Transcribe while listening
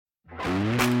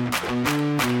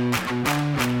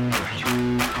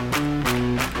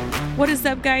What is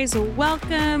up, guys?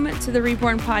 Welcome to the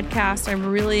Reborn Podcast. I'm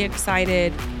really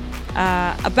excited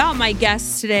about my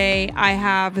guests today. I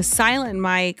have Silent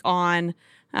Mike on,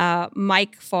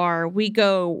 Mike Farr. We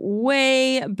go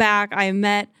way back. I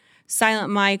met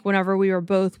Silent Mike whenever we were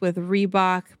both with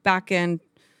Reebok back in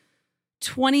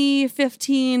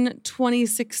 2015,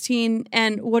 2016.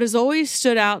 And what has always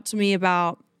stood out to me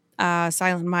about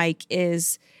Silent Mike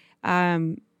is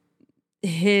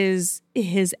his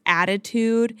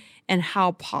attitude and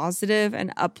how positive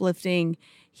and uplifting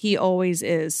he always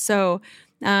is. So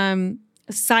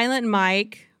Silent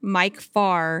Mike, Mike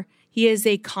Farr, he is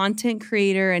a content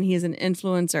creator and he is an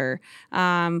influencer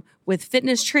with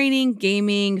fitness training,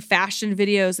 gaming, fashion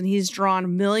videos, and he's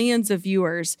drawn millions of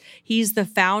viewers. He's the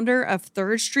founder of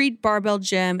Third Street Barbell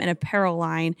Gym and Apparel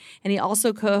Line, and he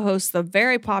also co-hosts the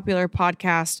very popular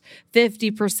podcast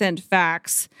 50%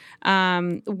 Facts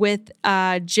with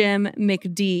Jim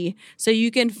McD. So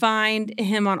you can find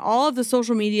him on all of the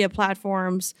social media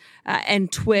platforms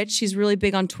and Twitch. He's really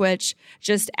big on Twitch,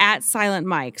 just at Silent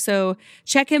Mike. So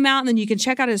check him out, and then you can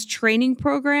check out his training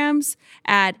programs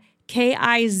at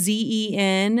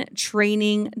KIZEN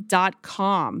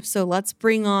training.com. So let's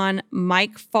bring on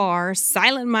Mike Farr,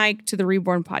 Silent Mike, to the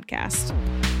Reborn Podcast.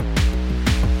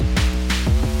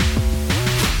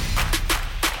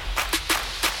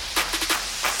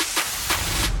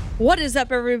 What is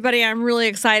up, everybody? I'm really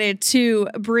excited to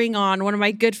bring on one of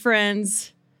my good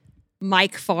friends,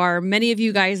 Mike Farr. Many of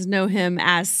you guys know him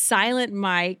as Silent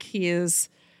Mike. He is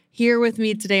here with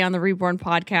me today on the Reborn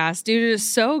Podcast. Dude, it is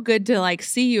so good to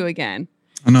see you again.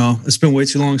 I know. It's been way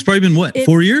too long. It's probably been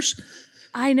 4 years?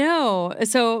 I know.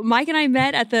 So Mike and I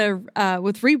met at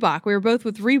with Reebok. We were both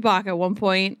with Reebok at one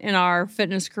point in our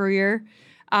fitness career.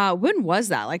 When was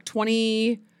that? Like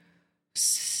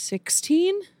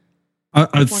 2016?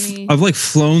 I've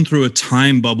flown through a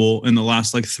time bubble in the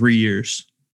last 3 years.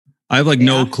 I have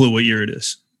no clue what year it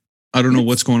is. I don't know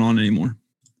what's going on anymore.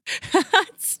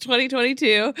 It's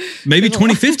 2022. Maybe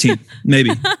 2015. Maybe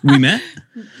we met.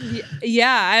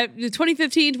 Yeah,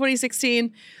 2015,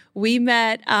 2016. We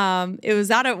met. It was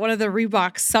out at one of the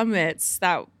Reebok summits.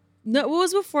 What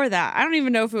was before that? I don't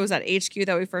even know if it was at HQ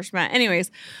that we first met. Anyways,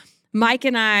 Mike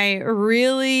and I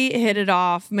really hit it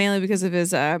off, mainly because of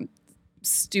his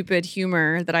stupid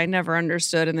humor that I never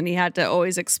understood, and then he had to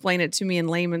always explain it to me in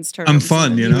layman's terms. I'm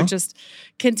fun, he would just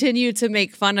continue to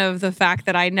make fun of the fact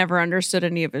that I never understood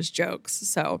any of his jokes.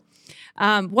 So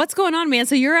what's going on, man?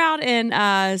 So you're out in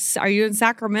are you in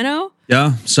Sacramento?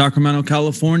 Yeah, Sacramento,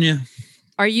 California.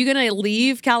 Are you gonna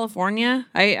leave California?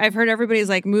 I've heard everybody's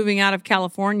moving out of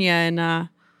California and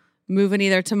moving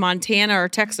either to Montana or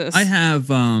Texas. I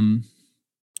have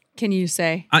Can you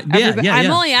say? Yeah.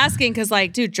 I'm only asking because,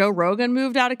 dude, Joe Rogan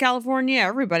moved out of California.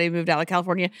 Everybody moved out of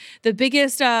California. The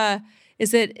biggest,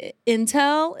 is it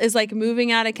Intel is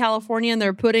moving out of California and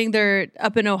they're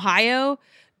up in Ohio.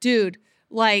 Dude,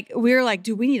 we were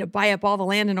dude, we need to buy up all the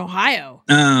land in Ohio.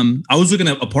 I was looking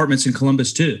at apartments in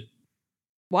Columbus too.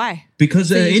 Why? Because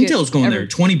Intel's going there.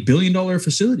 $20 billion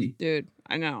facility. Do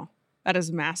I know. That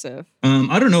is massive.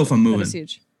 I don't know if I'm moving. That is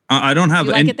huge. I don't have.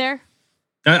 You like it there?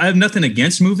 I have nothing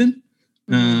against moving.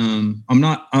 I'm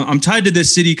tied to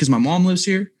this city because my mom lives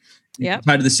here. Yeah.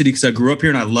 Tied to the city because I grew up here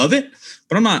and I love it.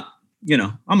 But I'm not,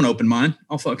 I'm an open mind.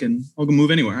 I'll go move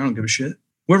anywhere. I don't give a shit.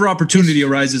 Wherever opportunity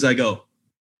arises, I go.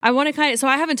 I want to so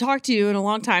I haven't talked to you in a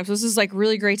long time. So this is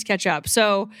really great to catch up.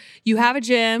 So you have a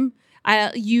gym.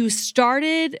 You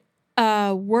started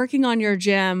working on your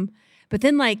gym, but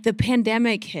then the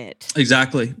pandemic hit.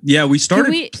 Exactly. Yeah, we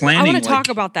started planning. I want to talk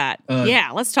about that. Yeah,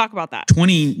 let's talk about that.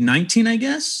 2019, I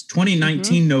guess.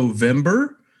 2019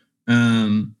 November.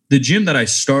 The gym that I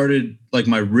started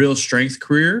my real strength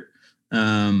career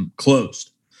closed.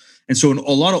 And so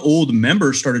a lot of old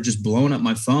members started just blowing up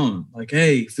my phone.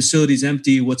 Hey, facility's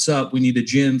empty. What's up? We need a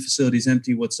gym. Facility's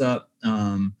empty. What's up?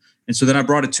 And so then I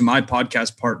brought it to my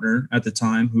podcast partner at the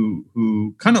time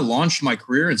who kind of launched my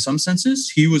career in some senses.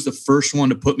 He was the first one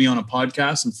to put me on a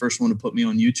podcast and first one to put me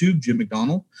on YouTube, Jim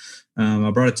McDonald.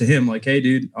 I brought it to him hey,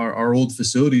 dude, our old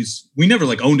facilities, we never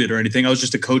owned it or anything. I was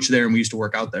just a coach there and we used to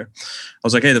work out there. I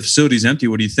was hey, the facility's empty.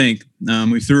 What do you think?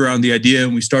 We threw around the idea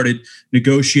and we started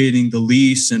negotiating the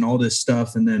lease and all this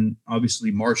stuff. And then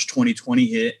obviously March 2020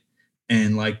 hit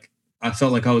and I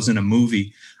felt like I was in a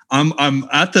movie. I'm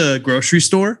at the grocery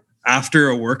store after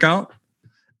a workout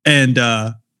and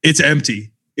it's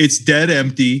empty. It's dead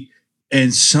empty.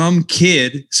 And some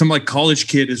college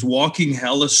kid is walking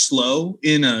hella slow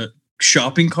in a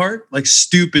shopping cart,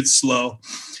 stupid slow.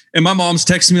 And my mom's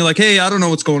texting me like, hey, I don't know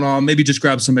what's going on. Maybe just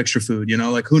grab some extra food,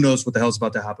 like who knows what the hell's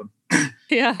about to happen.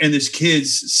 Yeah. And this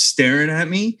kid's staring at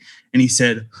me and he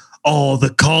said, oh, the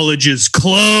college is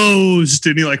closed.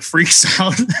 And he like freaks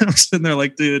out. And I'm sitting there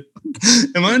like, dude,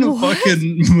 am I in a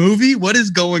fucking movie? What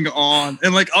is going on?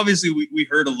 And like, obviously we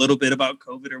heard a little bit about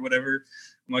COVID or whatever.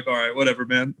 I'm like, all right, whatever,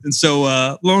 man. And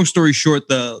so long story short,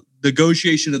 the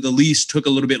negotiation of the lease took a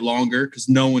little bit longer because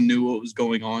no one knew what was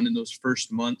going on in those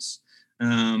first months.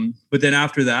 But then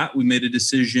after that, we made a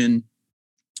decision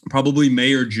probably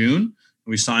May or June.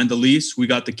 We signed the lease. We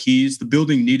got the keys. The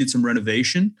building needed some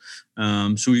renovation.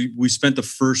 So we spent the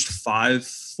first 4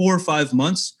 or 5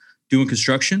 months doing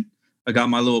construction. I got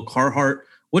my little Carhartt.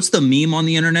 What's the meme on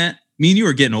the internet? Me and you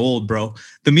are getting old, bro.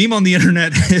 The meme on the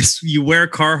internet is you wear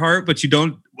Carhartt, but you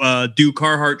don't do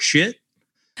Carhartt shit.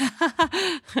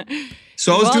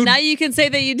 So I was doing, now you can say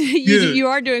that you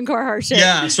are doing Carhartt shit.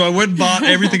 Yeah. So I went and bought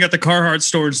everything at the Carhartt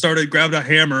store and grabbed a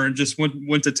hammer and just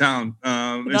went to town.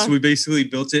 And so we basically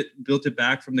built it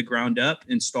back from the ground up,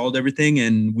 installed everything,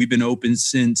 and we've been open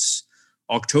since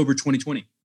October 2020.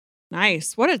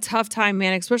 Nice. What a tough time,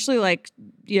 man. Especially like,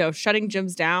 shutting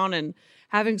gyms down and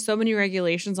having so many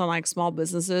regulations on like small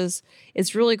businesses.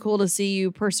 It's really cool to see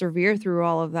you persevere through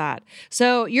all of that.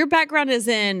 So your background is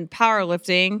in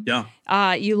powerlifting.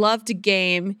 Yeah. You love to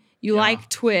game. You like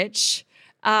Twitch.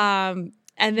 And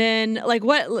then like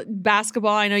what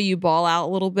basketball? I know you ball out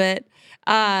a little bit.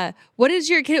 What is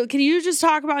can you just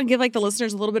talk about and give like the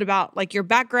listeners a little bit about like your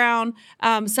background,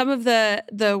 some of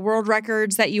the world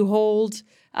records that you hold?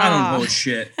 I don't hold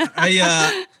shit.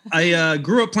 I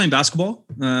grew up playing basketball.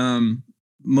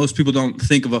 Most people don't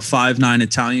think of a 5'9"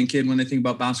 Italian kid when they think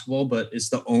about basketball, but it's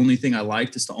the only thing I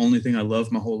liked. It's the only thing I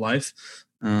loved my whole life.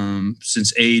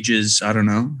 Since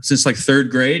like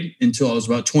third grade until I was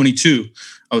about 22,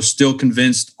 I was still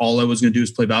convinced all I was going to do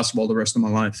is play basketball the rest of my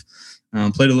life.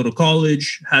 Played a little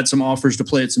college, had some offers to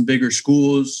play at some bigger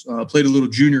schools, played a little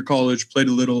junior college, played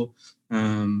a little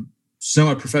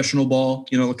semi-professional ball,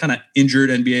 kind of injured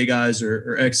NBA guys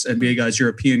or ex-NBA guys,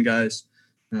 European guys.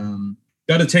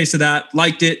 Got a taste of that,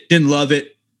 liked it, didn't love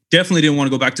it, definitely didn't want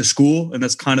to go back to school. And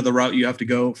that's kind of the route you have to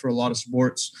go for a lot of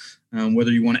sports.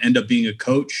 Whether you want to end up being a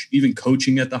coach, even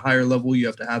coaching at the higher level, you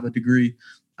have to have a degree.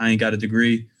 I ain't got a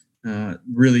degree.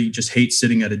 Really just hate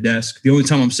sitting at a desk. The only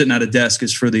time I'm sitting at a desk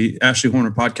is for the Ashley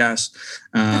Horner podcast.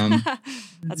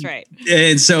 That's right.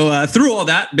 And so through all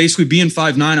that, basically being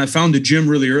 5'9", I found the gym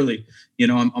really early.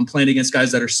 I'm playing against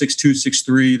guys that are 6'2",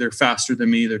 6'3". They're faster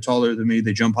than me. They're taller than me.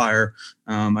 They jump higher.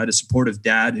 I had a supportive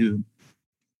dad who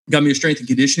got me a strength and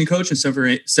conditioning coach in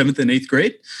 7th and 8th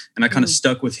grade. And I kind of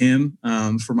stuck with him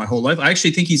for my whole life. I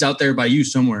actually think he's out there by you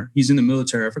somewhere. He's in the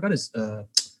military. I forgot his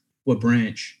what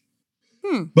branch.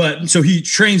 But so he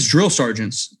trains drill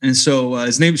sergeants. And so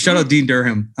his name, shout out Dean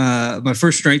Durham, my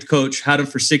first strength coach, had him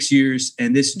for 6 years.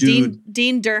 And this dude,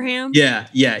 Dean Durham. Yeah.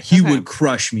 He would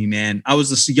crush me, man. I was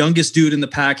the youngest dude in the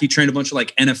pack. He trained a bunch of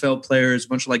like NFL players, a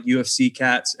bunch of like UFC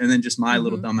cats, and then just my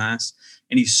little dumbass.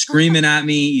 And he's screaming at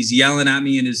me. He's yelling at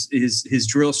me in his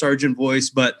drill sergeant voice.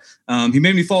 But he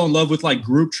made me fall in love with like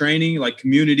group training, like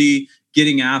community,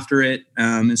 getting after it.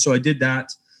 And so I did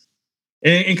that.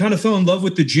 And kind of fell in love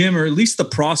with the gym, or at least the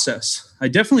process. I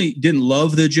definitely didn't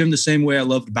love the gym the same way I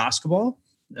loved basketball.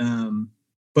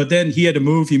 But then he had to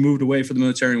move. He moved away for the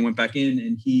military and went back in.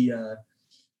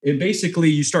 And basically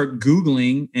you start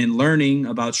Googling and learning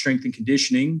about strength and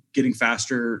conditioning, getting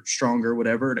faster, stronger,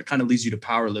 whatever. And it kind of leads you to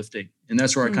powerlifting. And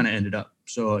that's where I kind of ended up.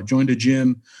 So I joined a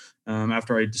gym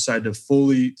after I decided to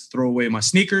fully throw away my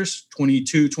sneakers,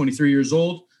 22, 23 years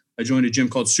old. I joined a gym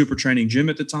called Super Training Gym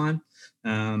at the time.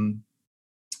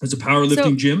 It's a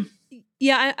powerlifting gym.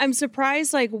 Yeah, I'm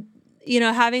surprised, like,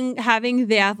 having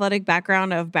the athletic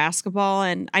background of basketball.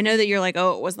 And I know that you're like,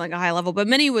 oh, it wasn't like a high level, but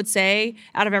many would say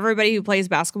out of everybody who plays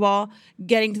basketball,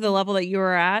 getting to the level that you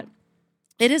were at,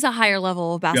 it is a higher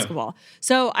level of basketball. Yeah.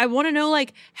 So I want to know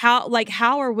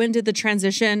how or when did the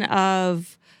transition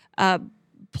of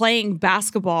playing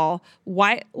basketball,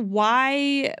 why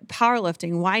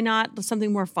powerlifting? Why not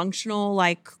something more functional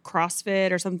like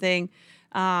CrossFit or something?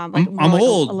 I'm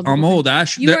old,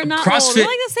 Ash. You are not CrossFit, old. We're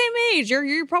like the same age.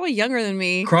 You're probably younger than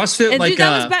me. CrossFit, and dude,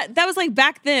 that was like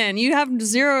back then. You have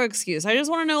zero excuse. I just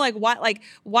want to know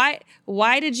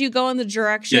why did you go in the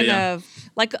direction of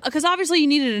like, because obviously you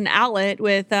needed an outlet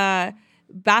with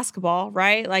basketball,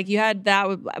 right? Like you had that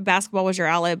with basketball was your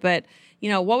outlet, but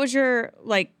what was your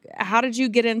how did you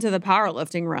get into the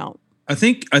powerlifting realm? I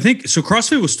think so.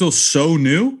 CrossFit was still so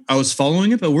new. I was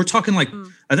following it, but we're talking like,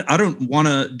 I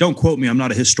don't quote me. I'm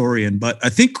not a historian, but I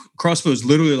think CrossFit was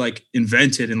literally like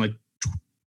invented in like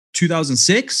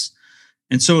 2006.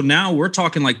 And so now we're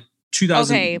talking like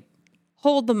 2000. Okay,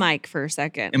 hold the mic for a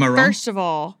second. Am I wrong? First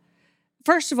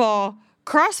of all,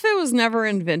 CrossFit was never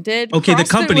invented. Okay, CrossFit the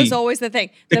company was always the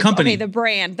thing. company. Okay, the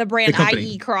brand, company.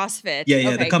 i.e. CrossFit. Yeah,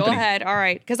 okay, the company. go ahead. All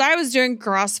right, because I was doing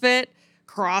CrossFit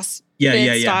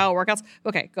style workouts.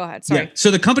 Okay, go ahead. Sorry. Yeah.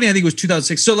 So the company, I think, was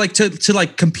 2006. So like to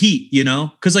like compete, you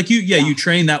know, because like you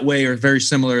train that way or very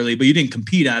similarly, but you didn't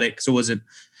compete at it because it wasn't.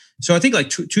 So I think like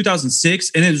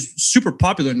 2006, and it was super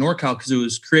popular in NorCal because it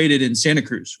was created in Santa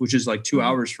Cruz, which is like 2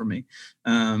 hours from me.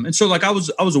 And so like I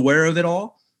was aware of it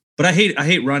all, but I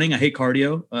hate running. I hate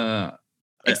cardio.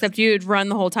 Except you'd run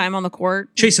the whole time on the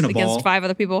court chasing a against ball. 5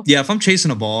 other people. Yeah, if I'm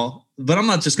chasing a ball, but I'm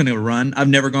not just going to run. I've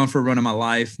never gone for a run in my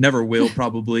life. Never will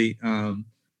probably. I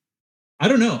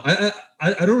don't know. I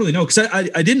don't really know because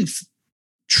I didn't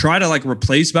try to like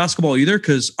replace basketball either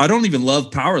because I don't even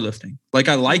love powerlifting. Like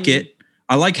I like it.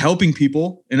 I like helping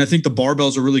people, and I think the barbell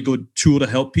is a really good tool to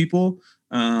help people.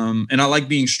 And I like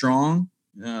being strong,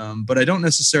 but I don't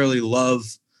necessarily love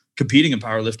competing in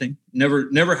powerlifting.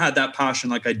 Never had that passion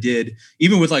like I did,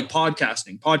 even with like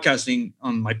podcasting. Podcasting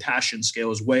on my passion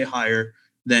scale is way higher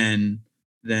than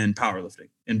powerlifting.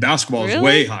 And basketball is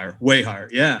way higher.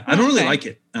 Yeah. I don't really like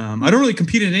it. I don't really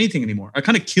compete in anything anymore. I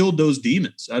kind of killed those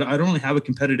demons. I don't really have a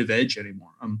competitive edge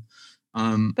anymore.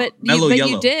 But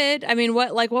you did. I mean,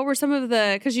 what were some of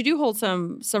the, because you do hold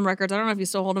some records. I don't know if you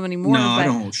still hold them anymore. No, but I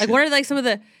don't hold shit. What are like some of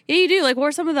the, you do, like what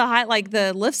were some of the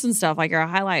the lifts and stuff, like your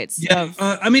highlights? Yeah.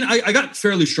 I mean, I got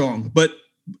fairly strong, but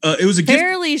it was a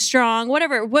fairly strong,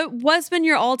 whatever. What's been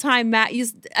your all-time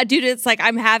dude, it's like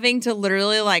I'm having to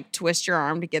literally like twist your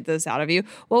arm to get this out of you.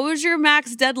 What was your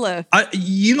max deadlift?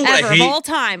 You know what I hate? Of all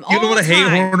time. You know what I hate,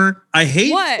 Horner? I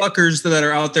hate what? Fuckers that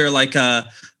are out there like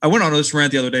I went on this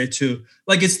rant the other day too.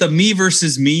 Like it's the me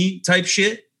versus me type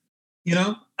shit. You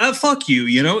know? Fuck you,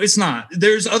 you know? It's not.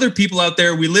 There's other people out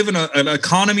there. We live in an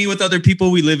economy with other people.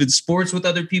 We live in sports with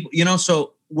other people, you know?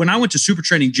 So when I went to Super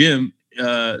Training Gym,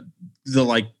 the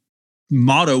like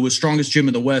motto was strongest gym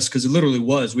in the West because it literally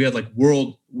was. We had like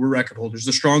world record holders,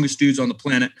 the strongest dudes on the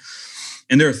planet.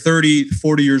 And they're 30,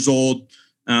 40 years old,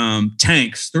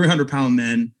 tanks, 300-pound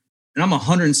men. And I'm a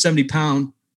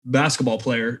 170-pound basketball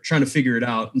player trying to figure it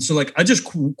out. And so like I just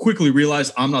quickly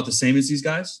realized I'm not the same as these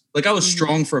guys. Like I was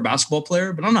strong for a basketball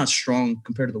player, but I'm not strong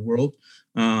compared to the world.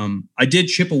 I did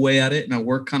chip away at it and I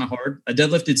worked kind of hard. I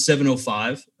deadlifted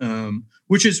 705,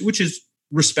 which is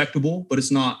respectable, but it's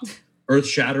not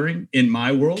earth-shattering in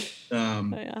my world.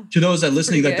 To those that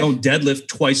listening that don't deadlift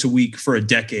twice a week for a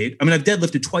decade. I mean, I've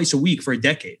deadlifted twice a week for a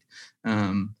decade.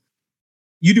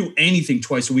 You do anything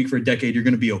twice a week for a decade, you're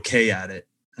going to be okay at it.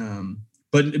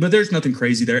 But there's nothing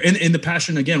crazy there. And the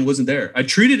passion, again, wasn't there. I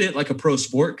treated it like a pro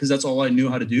sport because that's all I knew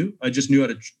how to do. I just knew how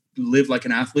to live like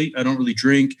an athlete. I don't really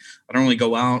drink. I don't really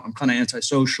go out. I'm kind of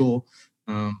antisocial.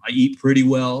 I eat pretty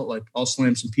well. Like I'll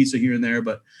slam some pizza here and there,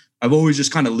 but I've always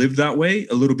just kind of lived that way,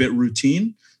 a little bit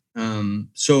routine.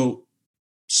 So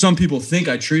some people think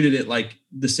I treated it like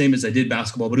the same as I did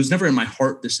basketball, but it was never in my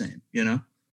heart the same, you know?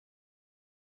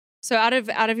 So out of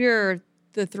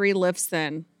the 3 lifts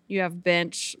then, you have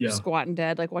bench, squat, and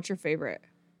dead. Like, what's your favorite?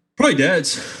 Probably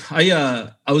deads.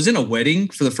 I was in a wedding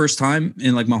for the first time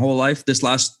in like my whole life. This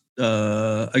last,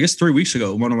 I guess 3 weeks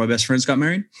ago, one of my best friends got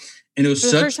married. And it was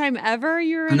the first time ever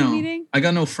you were in a meeting? I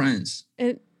got no friends.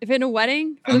 If in a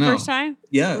wedding for the first time?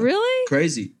 Yeah. Really?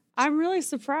 Crazy. I'm really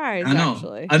surprised, I know.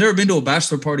 actually. I've never been to a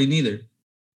bachelor party neither.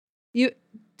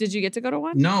 Did you get to go to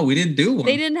one? No, we didn't do one.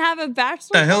 They didn't have a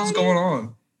bachelor party? What the hell's party? going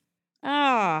on?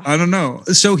 Oh. I don't know.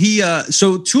 So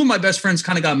so 2 of my best friends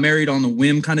kind of got married on the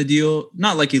whim kind of deal.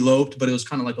 Not like eloped, but it was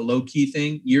kind of like a low key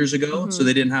thing years ago. So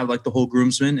they didn't have like the whole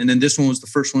groomsmen. And then this one was the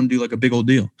first one to do like a big old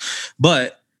deal.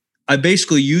 But I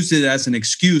basically used it as an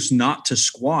excuse not to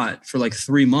squat for like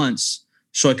 3 months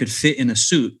so I could fit in a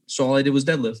suit. So all I did was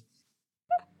deadlift.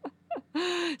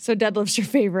 So deadlift's your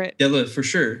favorite? Deadlift for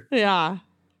sure. Yeah.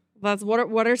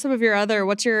 What are some of your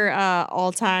what's your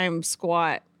all-time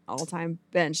squat? All-time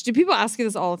bench? Do people ask you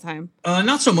this all the time?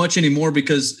 Not so much anymore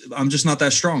because I'm just not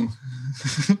that strong.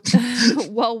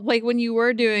 Well, like when you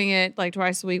were doing it like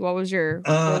twice a week, what was your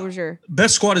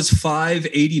best squat is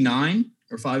 589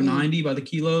 or 590 by the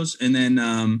kilos, and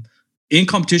then in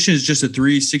competition is just a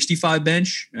 365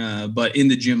 bench. But in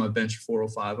the gym, I've benched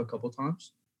 405 a couple of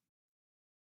times.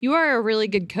 You are a really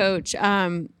good coach.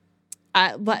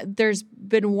 There's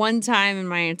been one time in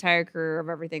my entire career of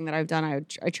everything that I've done,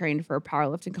 I trained for a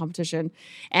powerlifting competition.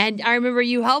 And I remember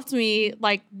you helped me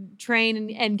like train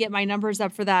and get my numbers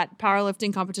up for that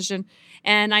powerlifting competition.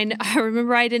 And I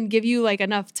remember I didn't give you like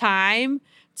enough time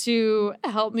to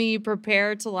help me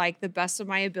prepare to like the best of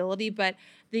my ability. But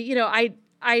I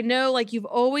I know like you've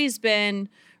always been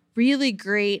really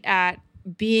great at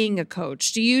being a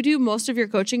coach. Do you do most of your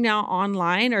coaching now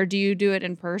online, or do you do it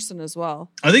in person as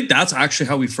well? I think that's actually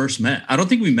how we first met. I don't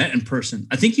think we met in person.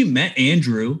 I think you met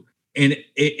Andrew, and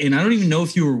I don't even know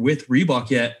if you were with Reebok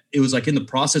yet. It was like in the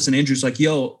process, and Andrew's like,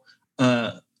 "Yo,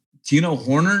 do you know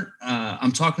Horner?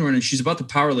 I'm talking to her, and she's about to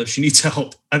power lift. She needs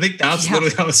help." I think that's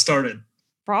literally how it started.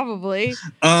 Probably.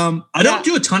 I don't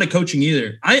do a ton of coaching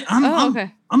either.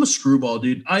 I'm a screwball,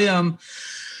 dude. I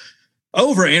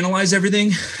overanalyze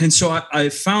everything. And so I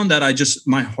found that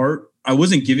I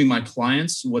wasn't giving my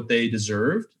clients what they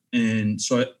deserved. And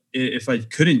so if I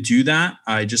couldn't do that,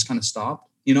 I just kind of stopped.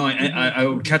 You know, I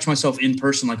would catch myself in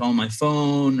person, like on my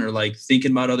phone or like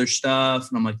thinking about other stuff.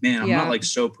 And I'm like, man, I'm not like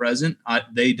so present.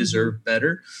 They deserve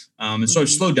better. And so I've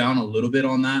slowed down a little bit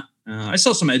on that. I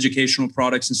sell some educational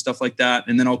products and stuff like that.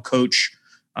 And then I'll coach,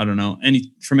 I don't know,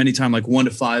 any time, like 1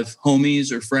 to 5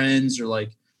 homies or friends, or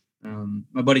like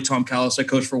my buddy Tom Callis, I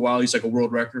coached for a while. He's like a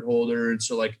world record holder. And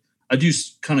so like I do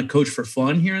kind of coach for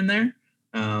fun here and there.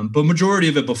 But majority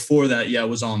of it before that,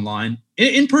 was online.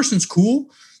 In person's cool.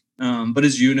 But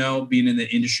as you know, being in the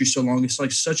industry so long, it's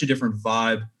like such a different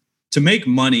vibe to make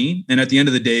money. And at the end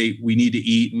of the day, we need to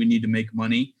eat and we need to make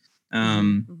money.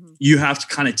 You have to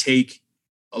kind of take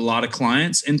a lot of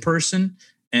clients in person,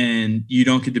 and you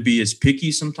don't get to be as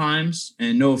picky sometimes.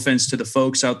 And no offense to the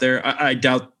folks out there. I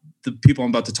doubt the people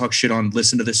I'm about to talk shit on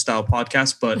listen to this style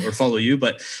podcast, or follow you.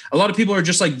 But a lot of people are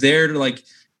just like there to like,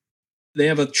 they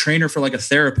have a trainer for like a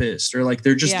therapist, or like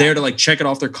they're just there to like check it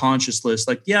off their conscious list.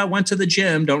 Like, I went to the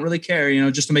gym, don't really care,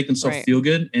 just to make themselves feel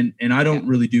good. And I don't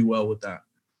really do well with that.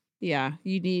 Yeah. Do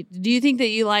you think that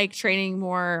you like training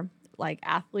more like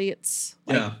athletes?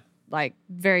 Like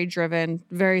very driven,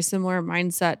 very similar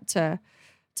mindset to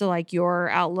like your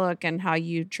outlook and how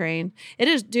you train. It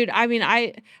is, dude. I mean,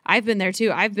 I've been there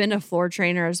too. I've been a floor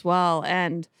trainer as well.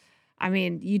 And I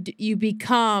mean, you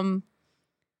become,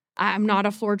 I'm not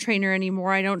a floor trainer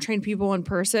anymore. I don't train people in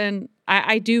person.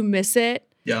 I do miss it.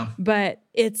 Yeah. But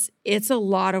it's a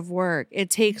lot of work. It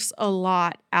takes a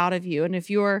lot out of you. And if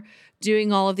you're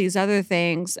doing all of these other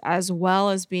things as well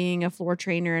as being a floor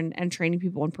trainer and training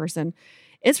people in person,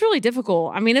 it's really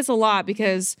difficult. I mean, it's a lot,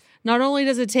 because not only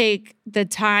does it take the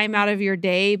time out of your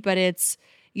day, but it's,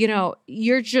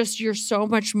 you're so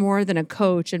much more than a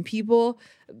coach. And people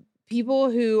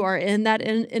who are in that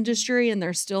industry and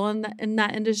they're still in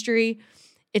that industry,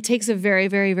 it takes a very,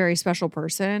 very, very special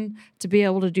person to be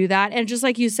able to do that. And just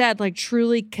like you said, like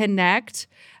truly connect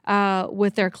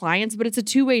with their clients, but it's a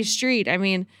two-way street. I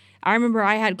mean, I remember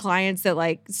I had clients that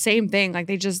like same thing, like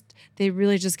they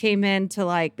really just came in to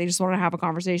like, they just wanted to have a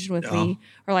conversation with me,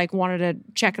 or like wanted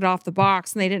to check it off the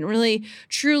box. And they didn't really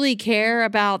truly care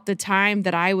about the time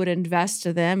that I would invest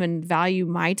to them and value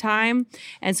my time.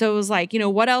 And so it was like,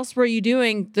 what else were you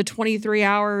doing the 23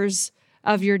 hours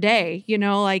of your day?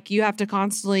 Like you have to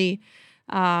constantly,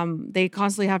 they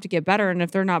constantly have to get better. And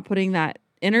if they're not putting that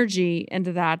energy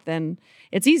into that, then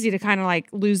it's easy to kind of like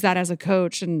lose that as a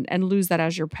coach and lose that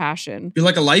as your passion. You're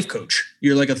like a life coach.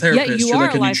 You're like a therapist. You're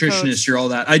like a nutritionist. Coach. You're all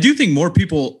that. I do think more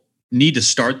people need to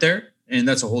start there. And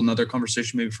that's a whole nother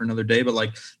conversation, maybe for another day. But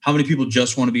like, how many people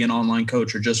just want to be an online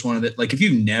coach, or just want to, like, if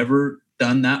you've never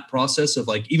done that process of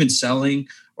like even selling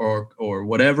or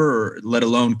whatever, or let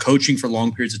alone coaching for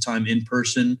long periods of time in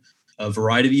person, a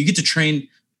variety of, you get to train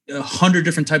 100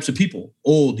 different types of people: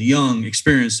 old, young,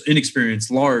 experienced,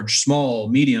 inexperienced, large, small,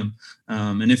 medium.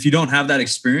 And if you don't have that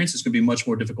experience, it's going to be much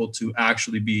more difficult to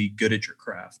actually be good at your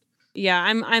craft. Yeah,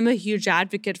 I'm a huge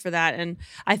advocate for that. And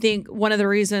I think one of the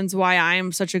reasons why I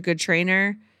am such a good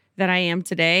trainer that I am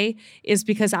today is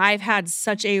because I've had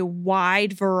such a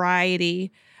wide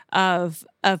variety of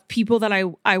people that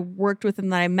I worked with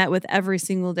and that I met with every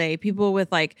single day. People with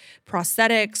like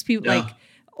prosthetics, people like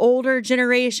older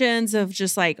generations of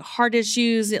just like heart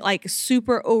issues, like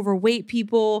super overweight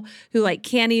people who like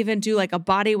can't even do like a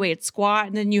body weight squat.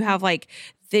 And then you have like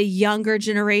the younger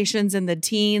generations and the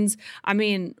teens. I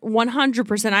mean,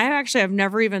 100%. I actually have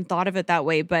never even thought of it that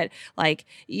way, but like,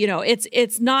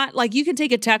 it's not like you can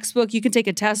take a textbook, you can take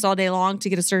a test all day long to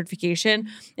get a certification.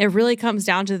 It really comes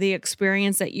down to the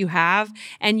experience that you have,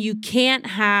 and you can't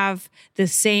have the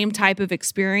same type of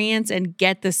experience and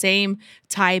get the same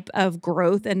type of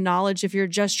growth and knowledge if you're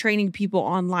just training people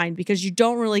online, because you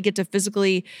don't really get to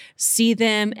physically see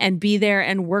them and be there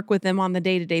and work with them on the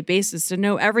day-to-day basis to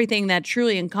know everything that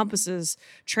truly encompasses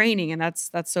training. And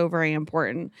that's so very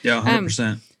important. Yeah,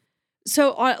 100%.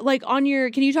 So like can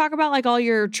you talk about like all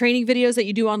your training videos that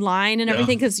you do online and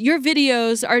everything? Because your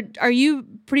videos are you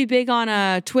pretty big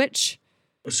on Twitch?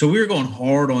 So we were going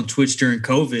hard on Twitch during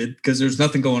COVID because there's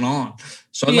nothing going on.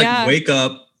 So I'd Yeah. like wake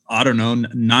up, I don't know,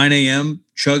 9 a.m.,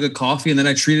 chug a coffee, and then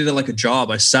I treated it like a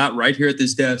job. I sat right here at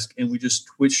this desk and we just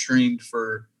Twitch streamed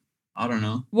for, I don't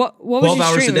know, What 12 was your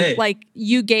hours stream? a day. Like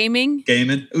you gaming?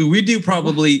 Gaming. We do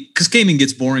probably, because gaming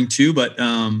gets boring too, but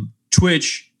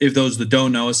Twitch, if those that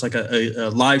don't know, it's like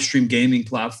a live stream gaming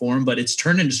platform, but it's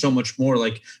turned into so much more.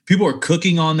 Like people are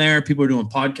cooking on there, people are doing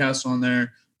podcasts on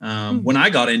there. When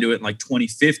I got into it in like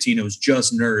 2015, it was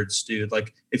just nerds, dude.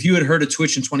 Like if you had heard of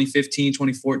Twitch in 2015,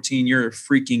 2014, you're a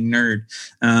freaking nerd.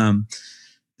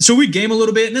 So we'd game a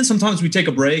little bit, and then sometimes we'd take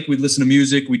a break. We'd listen to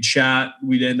music, we'd chat,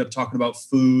 we'd end up talking about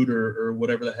food or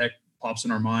whatever the heck pops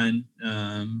in our mind.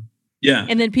 Yeah.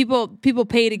 And then people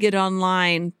pay to get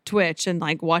online Twitch and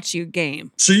like watch you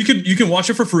game. So you can watch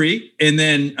it for free, and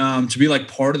then to be like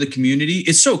part of the community,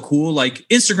 it's so cool. Like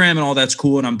Instagram and all that's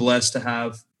cool, and I'm blessed to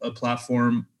have a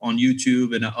platform on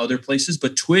YouTube and other places.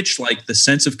 But Twitch, like the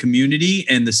sense of community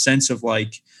and the sense of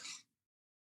like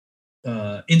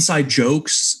inside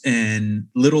jokes and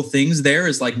little things there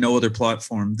is like no other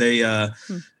platform. They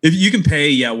if you can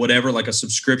pay whatever, like a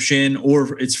subscription,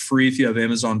 or it's free if you have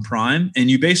Amazon Prime, and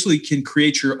you basically can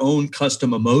create your own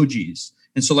custom emojis.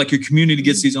 And so like your community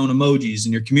gets these own emojis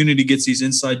and your community gets these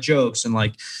inside jokes, and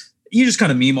like you just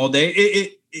kind of meme all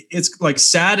day. It's like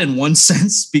sad in one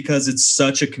sense because it's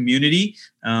such a community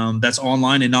that's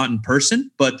online and not in person.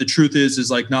 But the truth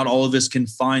is like not all of us can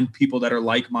find people that are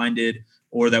like-minded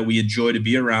or that we enjoy to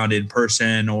be around in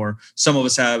person, or some of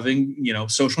us having,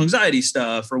 social anxiety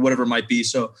stuff or whatever it might be.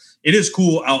 So it is a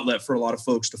cool outlet for a lot of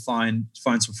folks to find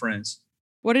some friends.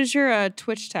 What is your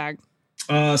Twitch tag?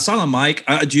 Silent Mike.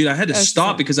 Dude, I had to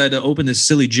stop because I had to open this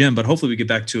silly gym, but hopefully we get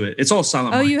back to it. It's all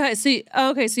Silent Mike.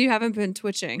 Okay, so you haven't been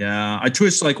twitching. Yeah, I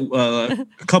twitched like a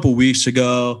couple weeks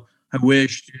ago. I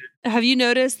wish. Have you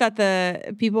noticed that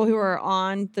the people who are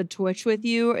on the Twitch with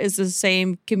you is the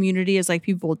same community as like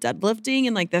people deadlifting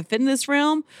in like the fitness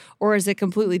realm, or is it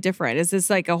completely different? Is this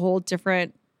like a whole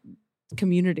different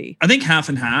community? I think half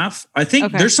and half. I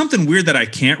think there's something weird that I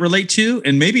can't relate to,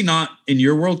 and maybe not in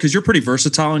your world because you're pretty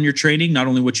versatile in your training, not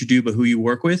only what you do, but who you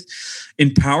work with.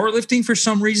 In powerlifting for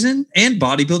some reason, and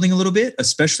bodybuilding a little bit,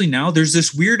 especially now, there's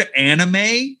this weird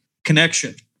anime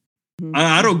connection. Mm-hmm.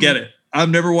 I don't get it. I've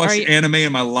never watched anime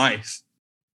in my life.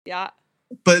 Yeah.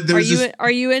 But are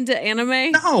you into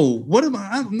anime? No. What am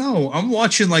I? No, I'm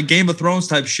watching like Game of Thrones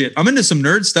type shit. I'm into some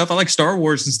nerd stuff. I like Star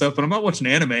Wars and stuff, but I'm not watching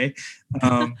anime.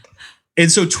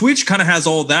 And so Twitch kind of has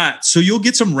all that. So you'll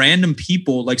get some random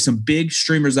people, like some big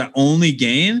streamers that only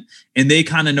game, and they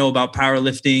kind of know about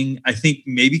powerlifting. I think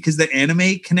maybe because the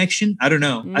anime connection. I don't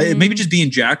know. Maybe just being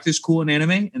jacked is cool in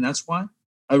anime, and that's why.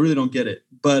 I really don't get it.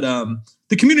 But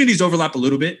the communities overlap a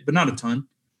little bit, but not a ton.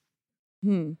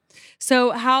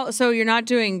 So you're not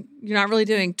really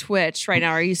doing Twitch right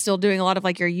now. Are you still doing a lot of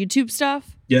like your YouTube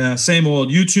stuff? Yeah, same old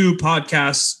YouTube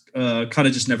podcasts. Kind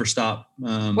of just never stop.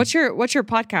 What's your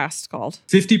podcast called?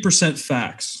 50%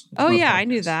 Facts. Oh yeah, I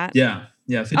knew that. Yeah.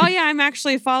 50. Oh yeah, I'm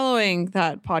actually following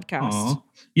that podcast. Aww.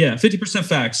 Yeah, 50%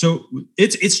 Facts. So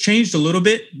it's changed a little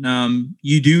bit.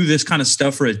 You do this kind of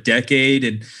stuff for a decade,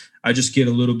 and I just get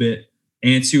a little bit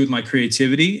antsy with my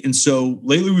creativity. And so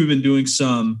lately we've been doing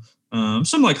some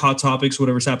like hot topics,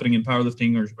 whatever's happening in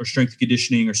powerlifting or strength and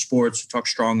conditioning or sports. We talk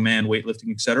strongman,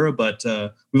 weightlifting, etc. But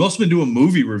we've also been doing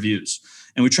movie reviews,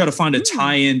 and we try to find a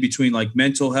tie-in between like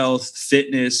mental health,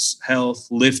 fitness, health,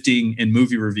 lifting, and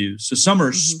movie reviews. So some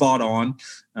are spot on.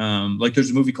 Like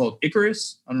there's a movie called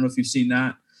Icarus. I don't know if you've seen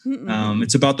that.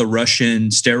 It's about the Russian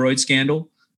steroid scandal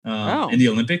in the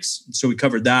Olympics. So we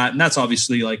covered that, and that's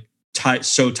obviously like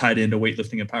tied into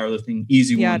weightlifting and powerlifting.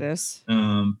 Easy one. Yeah, it is.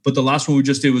 But the last one we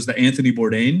just did was the Anthony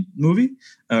Bourdain movie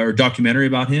or documentary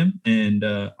about him. And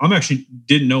I'm actually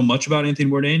didn't know much about Anthony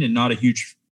Bourdain and not a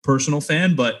huge personal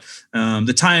fan, but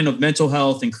the tie-in of mental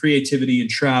health and creativity and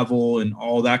travel and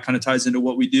all that kind of ties into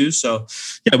what we do. So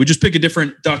yeah, we just pick a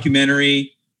different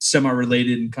documentary,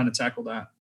 semi-related, and kind of tackle that.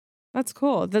 That's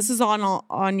cool. This is on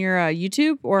your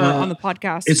YouTube or on the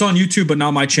podcast? It's on YouTube, but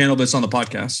not my channel, but it's on the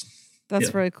podcast.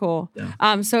 That's really cool.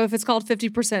 Yeah. So if it's called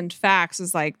 50% Facts,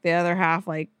 is like the other half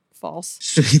like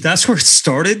false? That's where it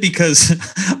started because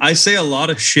I say a lot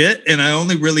of shit and I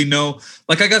only really know,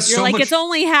 like I got You're so like, much. It's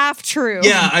only half true.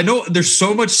 Yeah, I know there's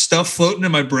so much stuff floating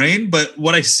in my brain, but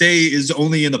what I say is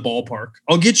only in the ballpark.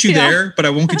 I'll get you there, but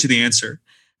I won't get you the answer.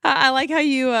 I like how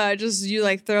you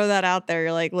like throw that out there.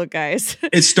 You're like, look, guys.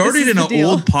 It started in an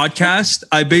old podcast.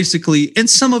 I basically, and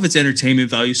some of it's entertainment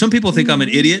value. Some people think I'm an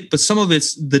idiot, but some of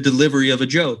it's the delivery of a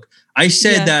joke. I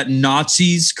said that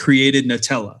Nazis created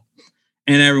Nutella,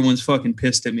 and everyone's fucking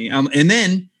pissed at me. And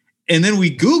then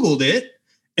we Googled it,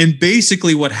 And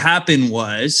basically what happened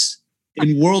was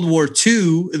in World War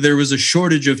II, there was a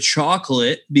shortage of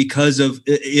chocolate because of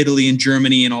Italy and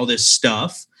Germany and all this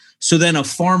stuff. So then a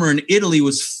farmer in Italy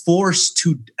was forced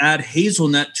to add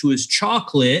hazelnut to his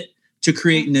chocolate to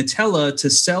create Nutella to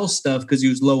sell stuff because he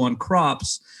was low on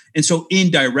crops. And so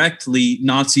indirectly,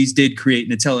 Nazis did create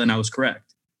Nutella, and I was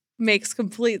correct. Makes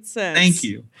complete sense. Thank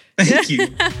you. Thank you.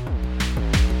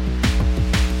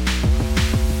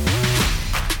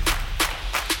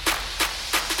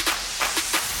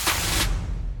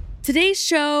 Today's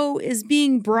show is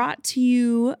being brought to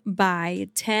you by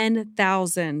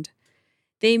 10,000.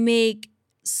 They make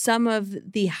some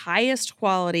of the highest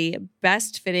quality,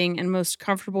 best fitting, and most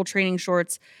comfortable training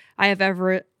shorts I have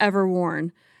ever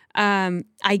worn.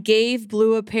 I gave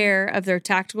Blue a pair of their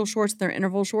tactical shorts, their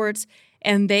interval shorts,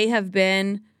 and they have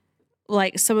been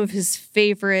like some of his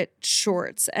favorite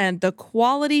shorts. And the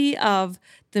quality of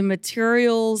the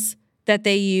materials that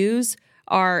they use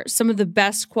are some of the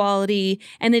best quality,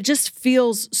 and it just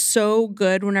feels so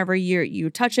good whenever you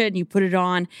touch it and you put it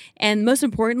on. And most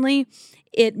importantly,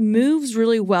 it moves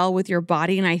really well with your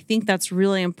body, and I think that's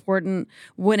really important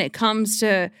when it comes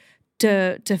to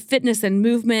fitness and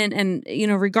movement. And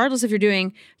regardless if you're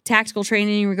doing tactical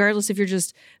training, regardless if you're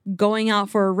just going out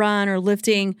for a run or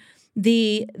lifting,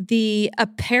 the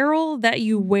apparel that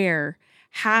you wear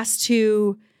has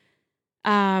to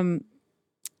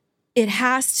it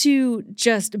has to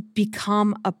just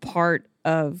become a part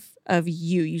of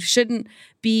you. You shouldn't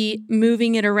be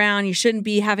moving it around. You shouldn't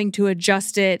be having to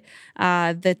adjust it.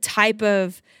 The type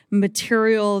of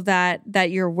material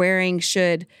that you're wearing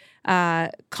should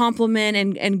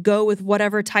complement and go with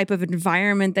whatever type of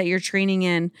environment that you're training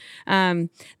in.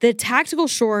 The tactical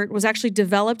short was actually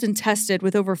developed and tested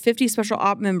with over 50 special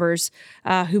op members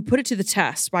who put it to the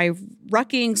test by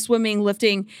rucking, swimming,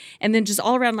 lifting, and then just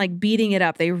all around like beating it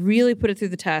up. They really put it through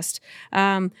the test,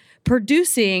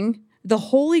 producing the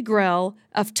holy grail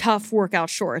of tough workout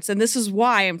shorts. And this is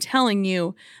why I'm telling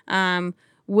you,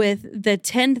 with the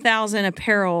 10,000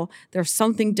 apparel, there's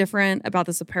something different about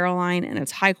this apparel line, and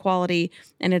it's high quality,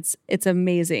 and it's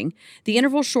amazing. The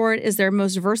interval short is their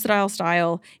most versatile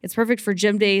style. It's perfect for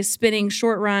gym days, spinning,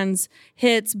 short runs,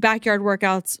 hits, backyard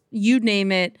workouts, you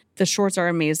name it. The shorts are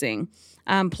amazing.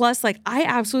 Plus, I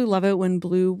absolutely love it when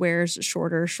Blue wears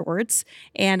shorter shorts,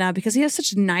 and because he has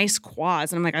such nice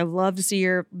quads, and I'm like, I love to see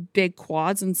your big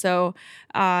quads, and so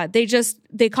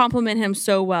they complement him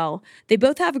so well. They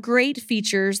both have great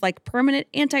features like permanent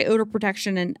anti-odor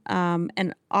protection and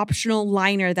an optional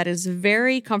liner that is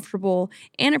very comfortable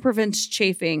and it prevents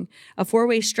chafing, a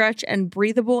 4-way stretch, and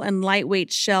breathable and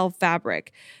lightweight shell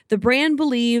fabric. The brand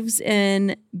believes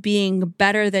in being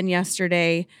better than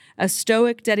yesterday, a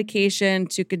stoic dedication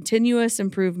to continuous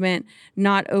improvement,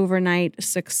 not overnight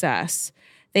success.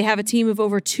 They have a team of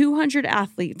over 200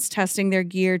 athletes testing their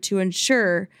gear to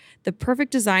ensure the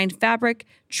perfect design, fabric,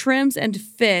 trims, and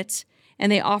fit, and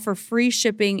they offer free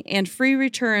shipping and free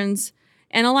returns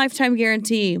and a lifetime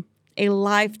guarantee. A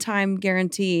lifetime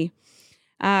guarantee.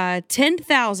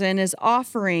 10,000 is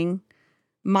offering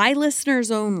my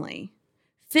listeners only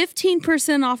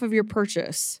 15% off of your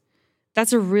purchase.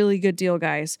 That's a really good deal,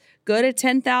 guys. Go to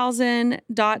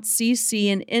 10,000.cc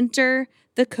and enter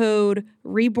the code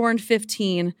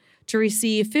REBORN15 to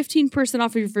receive 15%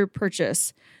 off of your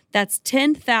purchase. That's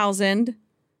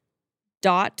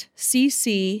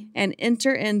 10,000.cc and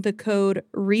enter in the code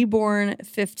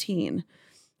REBORN15.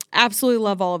 Absolutely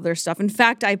love all of their stuff. In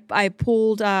fact, I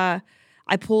pulled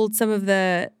some of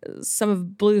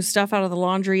Blue's stuff out of the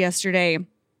laundry yesterday.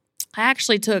 I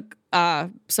actually took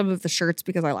some of the shirts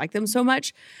because I like them so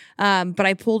much. But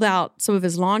I pulled out some of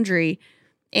his laundry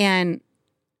and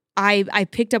I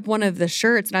picked up one of the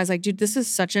shirts and I was like, dude, this is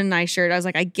such a nice shirt. I was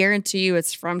like, I guarantee you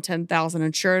it's from 10,000.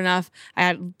 And sure enough, I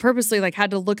had purposely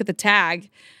had to look at the tag.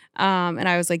 And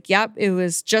I was like, yep, it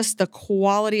was just the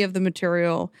quality of the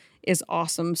material is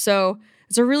awesome. So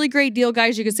it's a really great deal,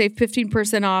 guys. You can save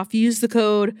 15% off. Use the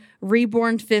code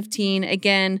REBORN15.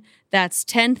 Again, that's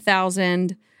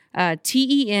 10,000,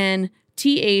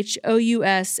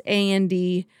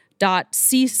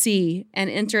 TENTHOUSAND.cc and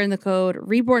enter in the code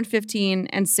REBORN15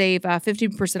 and save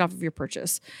 15% off of your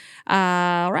purchase.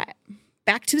 All right,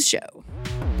 back to the show.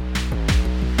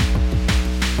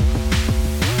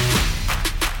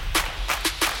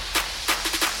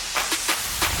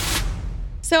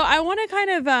 So I want to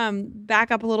kind of back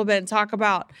up a little bit and talk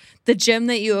about the gym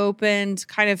that you opened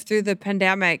kind of through the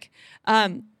pandemic.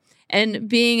 And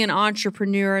being an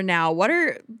entrepreneur now,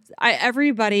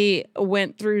 everybody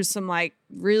went through some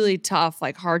really tough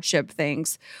hardship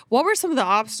things. What were some of the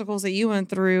obstacles that you went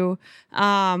through?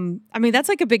 That's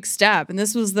a big step. And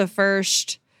this was the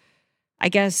first I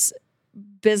guess,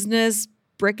 business,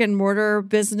 brick and mortar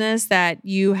business that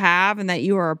you have and that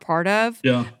you are a part of.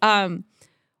 Yeah.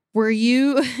 Were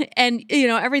you, and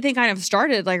everything kind of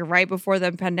started like right before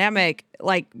the pandemic.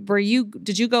 Like,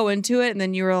 did you go into it and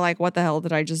then you were like, what the hell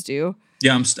did I just do?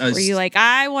 Yeah. Were you like,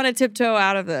 I want to tiptoe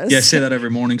out of this? Yeah. I say that every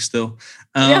morning still.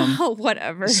 Yeah,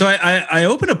 whatever. So I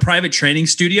opened a private training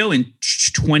studio in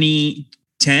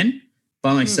 2010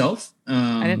 by myself.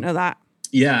 I didn't know that.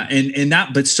 Yeah.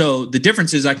 But so the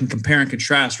difference is I can compare and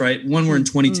contrast, right? When we're in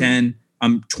 2010,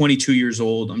 I'm 22 years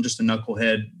old. I'm just a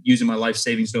knucklehead using my life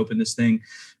savings to open this thing.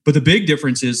 But the big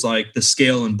difference is like the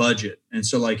scale and budget. And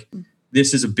so like,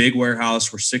 this is a big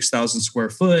warehouse. We're 6,000 square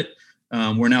foot.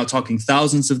 We're now talking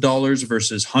thousands of dollars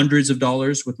versus hundreds of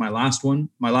dollars with my last one.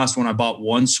 My last one, I bought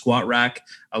one squat rack.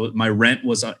 My rent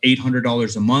was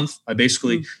 $800 a month. I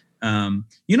basically,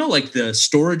 like the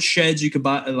storage sheds you could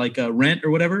buy, like rent or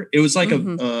whatever. It was like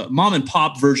a mom and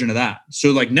pop version of that.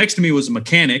 So like next to me was a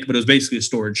mechanic, but it was basically a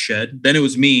storage shed. Then it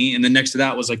was me. And then next to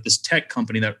that was like this tech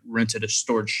company that rented a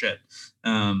storage shed.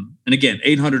 And again,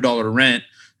 $800 rent.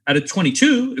 At a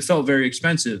 22, it felt very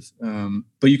expensive.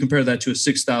 But you compare that to a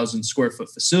 6,000 square foot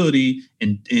facility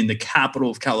in the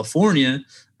capital of California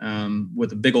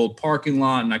with a big old parking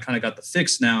lot, and I kind of got the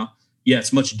fix now. Yeah,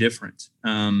 it's much different.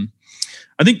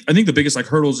 I think the biggest like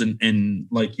hurdles and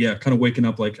like, yeah, kind of waking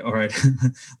up like, all right,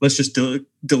 let's just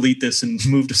delete this and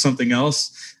move to something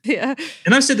else. Yeah.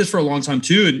 And I've said this for a long time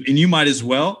too, and you might as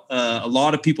well. A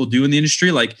lot of people do in the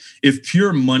industry. Like if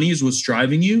pure money is what's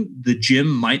driving you, the gym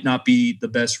might not be the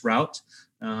best route.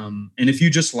 And if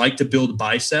you just like to build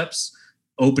biceps,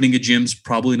 opening a gym's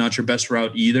probably not your best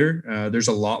route either. There's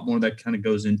a lot more that kind of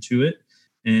goes into it.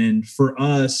 And for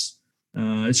us,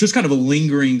 it's just kind of a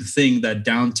lingering thing that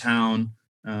downtown,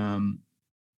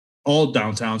 all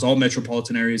downtowns, all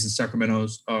metropolitan areas in Sacramento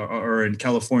or in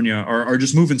California are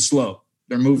just moving slow.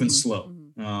 They're moving slow.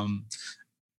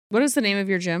 What is the name of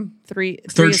your gym?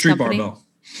 Third Street Barbell.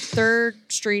 Third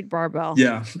Street Barbell.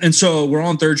 Yeah. And so we're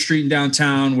on Third Street in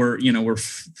downtown. We're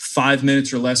 5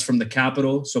 minutes or less from the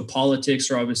Capitol. So politics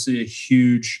are obviously a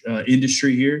huge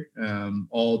industry here.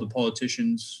 All the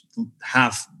politicians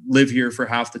live here for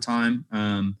half the time.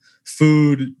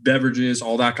 Food, beverages,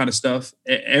 all that kind of stuff.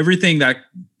 Everything that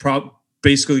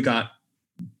basically got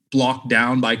blocked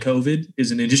down by COVID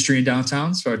is an industry in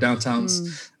downtown. So our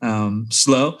downtown's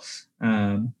slow.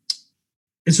 And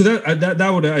so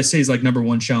that would I say is like number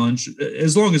one challenge.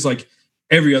 As long as like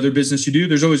every other business you do,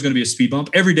 there's always going to be a speed bump.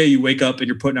 Every day you wake up and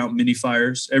you're putting out mini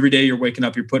fires. Every day you're waking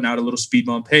up, you're putting out a little speed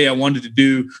bump. Hey, I wanted to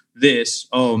do this.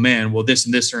 Oh man, well this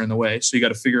and this are in the way. So you got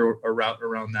to figure a route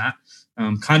around that.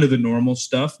 Kind of the normal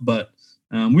stuff, but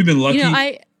we've been lucky.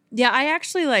 I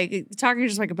actually like talking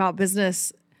just like about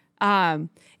business. A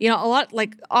lot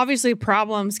like obviously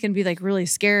problems can be like really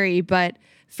scary, but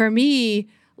for me,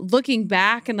 looking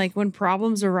back and like when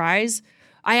problems arise,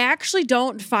 I actually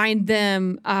don't find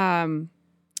them.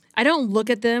 I don't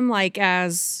look at them like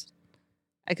as,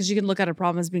 because you can look at a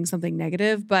problem as being something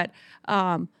negative, but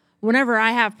whenever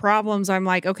I have problems, I'm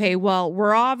like, okay, well,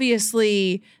 we're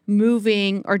obviously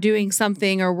moving or doing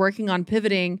something or working on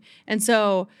pivoting. And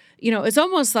so, it's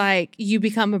almost like you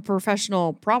become a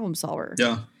professional problem solver.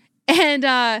 Yeah. And,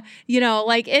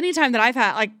 like anytime that I've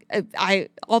had,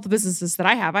 like all the businesses that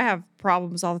I have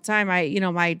problems all the time.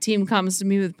 My team comes to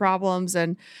me with problems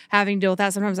and having to deal with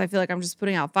that. Sometimes I feel like I'm just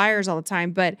putting out fires all the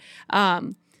time. But,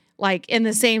 like in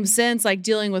the same sense, like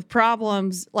dealing with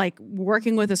problems, like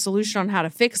working with a solution on how to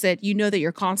fix it, that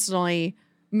you're constantly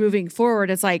moving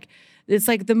forward. It's like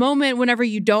the moment whenever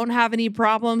you don't have any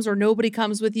problems or nobody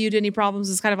comes with you to any problems,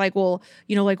 it's kind of like, well,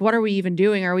 like what are we even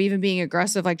doing? Are we even being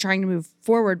aggressive, like trying to move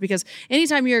forward? Because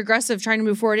anytime you're aggressive, trying to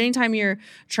move forward, anytime you're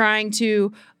trying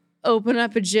to open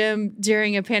up a gym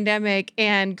during a pandemic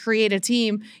and create a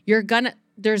team,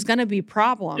 there's gonna be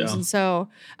problems. Yeah. And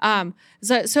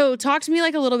so talk to me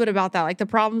like a little bit about that, like the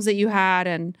problems that you had,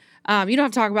 and you don't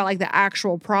have to talk about like the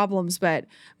actual problems, but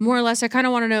more or less, I kind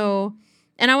of want to know,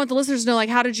 and I want the listeners to know, like,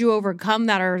 how did you overcome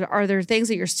that? Or are there things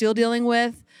that you're still dealing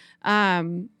with?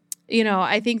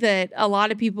 I think that a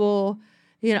lot of people,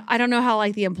 I don't know how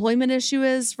like the employment issue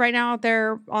is right now out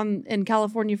there in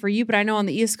California for you, but I know on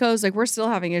the East Coast, like we're still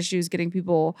having issues getting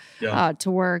people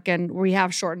to work, and we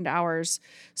have shortened hours.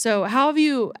 So how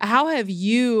have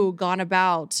you gone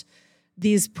about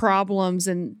these problems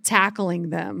and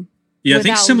tackling them? Yeah, I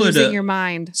think similar to your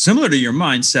mind. Similar to your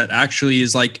mindset, actually,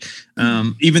 is like,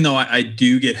 even though I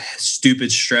do get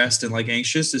stupid stressed and like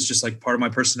anxious, it's just like part of my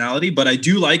personality. But I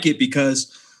do like it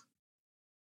because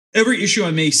every issue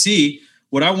I may see,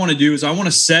 what I want to do is I want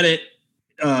to set it,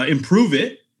 improve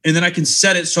it, and then I can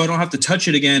set it so I don't have to touch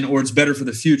it again, or it's better for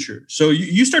the future. So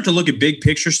you start to look at big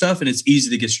picture stuff, and it's easy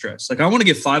to get stressed. Like I want to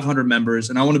get 500 members,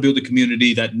 and I want to build a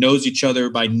community that knows each other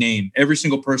by name. Every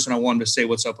single person I want to say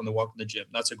what's up when they walk in the gym.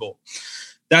 That's a goal.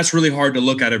 That's really hard to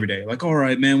look at every day. Like, all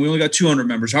right, man, we only got 200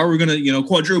 members. How are we going to,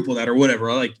 quadruple that or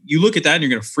whatever? Like you look at that and you're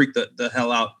going to freak the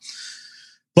hell out.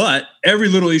 But every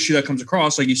little issue that comes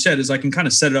across, like you said, is I can kind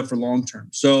of set it up for long term.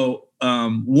 So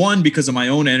one, because of my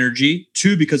own energy.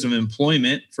 Two, because of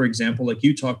employment, for example, like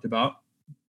you talked about.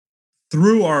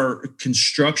 Through our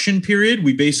construction period,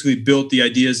 we basically built the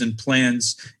ideas and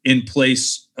plans in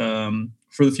place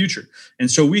for the future. And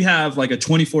so we have like a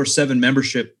 24/7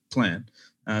 membership plan.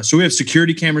 So we have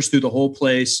security cameras through the whole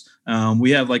place.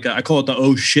 We have like I call it the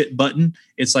oh shit button.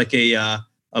 It's like a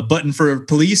button for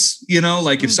police,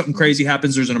 like if something crazy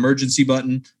happens, there's an emergency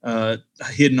button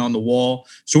hidden on the wall.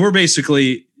 So we're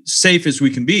basically safe as we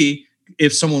can be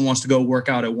if someone wants to go work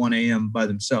out at 1 a.m. by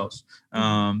themselves.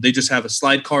 They just have a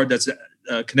slide card that's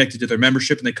connected to their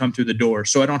membership, and they come through the door.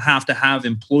 So I don't have to have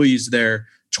employees there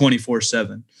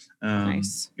 24/7.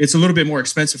 Nice. It's a little bit more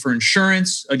expensive for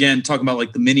insurance. Again, talking about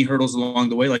like the mini hurdles along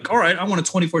the way. Like, all right, I want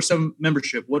a 24/7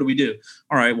 membership. What do we do?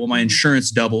 All right, well, my insurance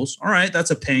doubles. All right,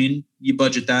 that's a pain. You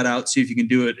budget that out, see if you can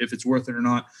do it, if it's worth it or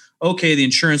not. Okay, the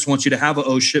insurance wants you to have a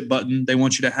oh shit button. They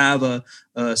want you to have a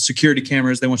security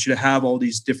cameras. They want you to have all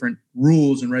these different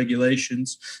rules and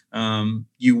regulations.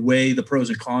 You weigh the pros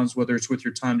and cons, whether it's with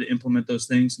your time to implement those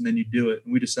things, and then you do it.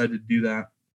 And we decided to do that.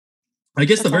 I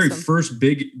guess That's the very awesome. first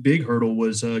big hurdle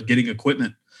was getting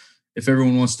equipment. If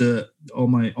everyone wants to, all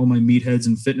my meatheads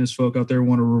and fitness folk out there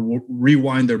want to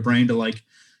rewind their brain to like,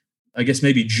 I guess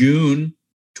maybe June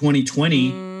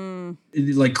 2020,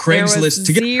 like Craigslist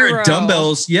to get a pair of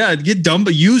dumbbells. Yeah,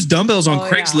 use dumbbells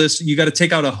on Craigslist. Yeah. You got to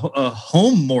take out a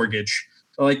home mortgage.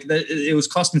 So like it was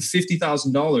costing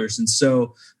 $50,000, and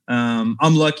so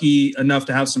I'm lucky enough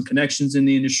to have some connections in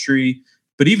the industry.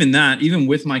 But even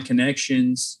with my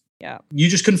connections. Yeah, you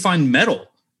just couldn't find metal.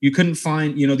 You couldn't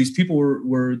find, these people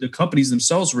were the companies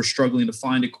themselves were struggling to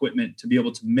find equipment to be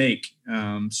able to make.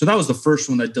 So that was the first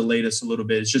one that delayed us a little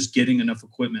bit. It's just getting enough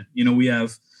equipment. We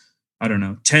have,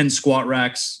 10 squat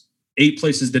racks, 8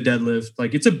 places to deadlift.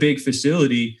 Like it's a big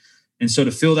facility. And so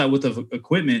to fill that with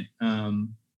equipment,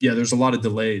 there's a lot of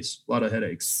delays, a lot of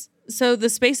headaches. So the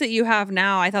space that you have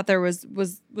now, I thought there was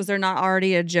there not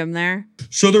already a gym there?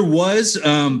 So there was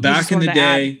back in the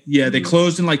day. Yeah, they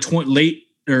closed in like late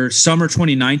or summer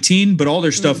 2019, but all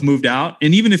their stuff moved out.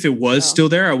 And even if it was still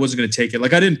there, I wasn't going to take it.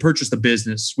 Like I didn't purchase the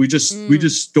business. We just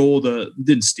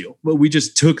didn't steal, but we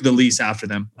just took the lease after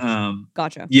them.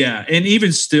 Gotcha. Yeah. And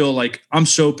even still, like I'm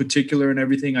so particular in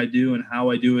everything I do and how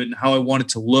I do it and how I want it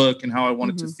to look and how I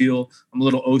want it to feel. I'm a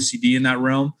little OCD in that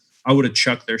realm. I would have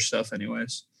chucked their stuff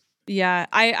anyways. Yeah,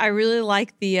 I really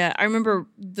like I remember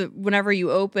whenever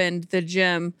you opened the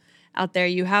gym out there,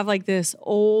 you have like this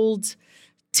old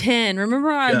tin.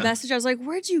 Remember our message? I was like,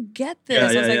 where'd you get this?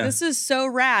 I was like, this is so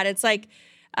rad. It's like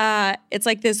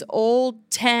this old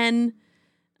tin.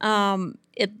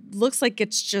 It looks like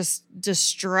it's just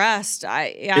distressed.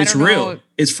 It's don't real. know.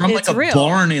 It's from like a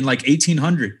barn in like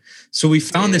 1800. So we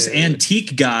found this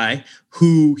antique guy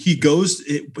who he goes,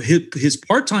 his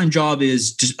part-time job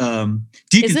is just deconstruction.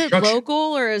 Is it local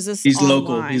or is this He's online?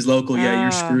 local. He's local. Yeah,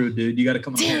 you're screwed, dude. You got to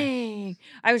come out here. Dang.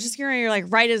 I was just hearing you like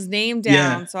write his name down.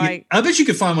 Yeah. So I bet you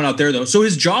could find one out there though. So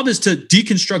his job is to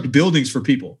deconstruct buildings for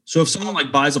people. So if someone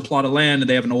like buys a plot of land and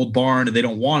they have an old barn and they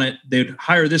don't want it, they'd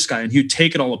hire this guy and he'd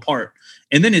take it all apart.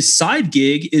 And then his side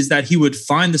gig is that he would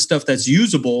find the stuff that's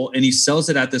usable and he sells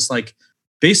it at this like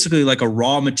basically like a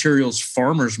raw materials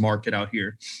farmer's market out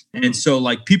here. And so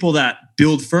like people that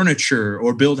build furniture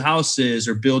or build houses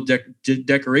or build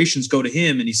decorations go to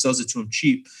him and he sells it to them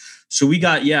cheap. So we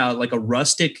got, like a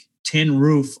rustic tin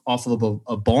roof off of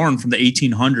a barn from the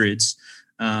 1800s.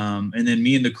 And then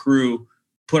me and the crew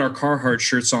put our Carhartt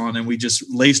shirts on and we just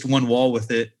laced one wall with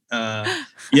it.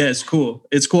 It's cool.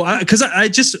 It's cool. Cause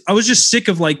I was just sick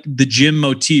of like the gym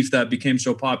motif that became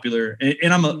so popular.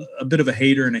 And I'm a bit of a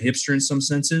hater and a hipster in some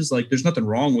senses. Like there's nothing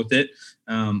wrong with it.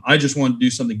 I just want to do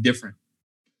something different.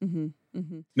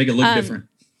 Make it look different.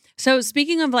 So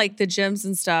speaking of like the gyms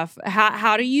and stuff,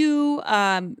 how do you,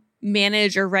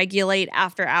 manage or regulate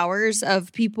after hours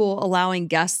of people allowing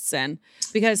guests in?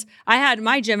 Because I had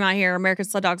my gym out here, American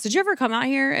Sled Dogs. Did you ever come out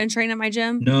here and train at my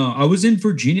gym? No, I was in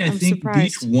Virginia, I think, surprised.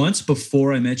 Beach once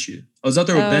before I met you. I was out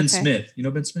there with Ben okay. Smith. You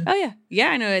know Ben Smith? Oh yeah. Yeah,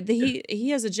 I know. He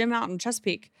has a gym out in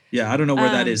Chesapeake. Yeah, I don't know where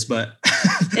that is, but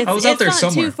I was out It's there not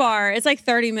somewhere. too far. It's like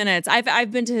 30 minutes. I've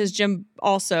been to his gym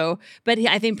also, but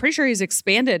I think pretty sure he's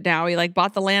expanded now. He like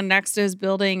bought the land next to his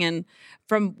building, and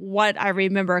from what I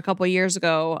remember a couple of years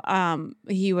ago,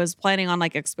 he was planning on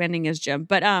like expanding his gym.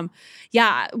 But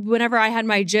yeah, whenever I had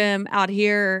my gym out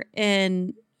here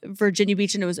in Virginia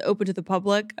Beach and it was open to the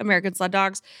public, American Sled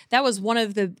Dogs, that was one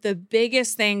of the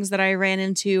biggest things that I ran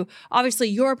into. Obviously,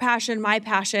 your passion, my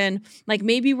passion, like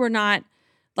maybe we're not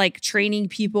like training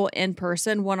people in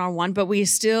person one-on-one, but we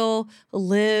still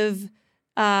live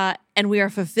and we are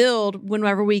fulfilled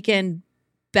whenever we can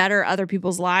better other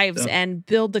people's lives and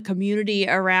build the community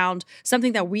around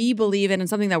something that we believe in and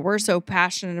something that we're so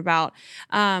passionate about.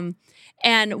 And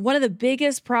one of the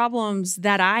biggest problems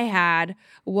that I had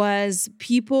was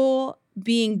people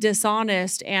being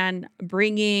dishonest and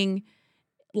bringing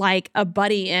like a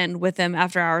buddy in with them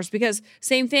after hours, because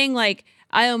same thing, like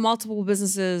I own multiple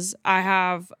businesses. I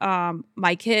have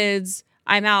my kids.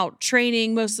 I'm out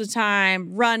training most of the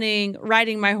time, running,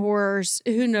 riding my horse,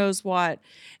 who knows what.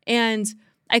 And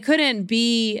I couldn't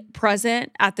be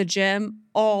present at the gym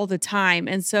all the time.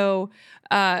 And so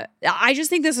I just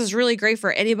think this is really great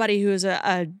for anybody who is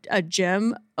a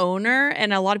gym owner.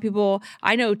 And a lot of people,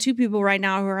 I know 2 people right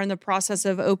now who are in the process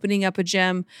of opening up a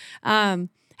gym.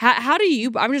 How do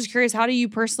you, I'm just curious, how do you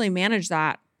personally manage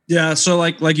that? Yeah. So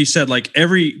like you said, like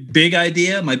every big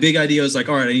idea, my big idea is like,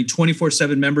 all right, I need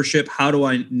 24/7 membership. How do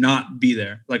I not be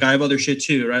there? Like I have other shit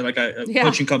too, right? Like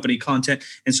coaching company content.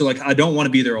 And so like, I don't want to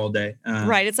be there all day.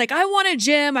 Right. It's like, I want a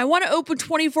gym. I want to open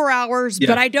 24 hours,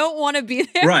 but I don't want to be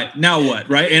there. Right. Now what?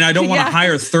 Right. And I don't want to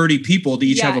hire 30 people to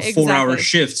each have a 4-hour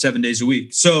shift 7 days a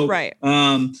week. So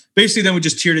basically then we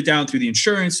just tiered it down through the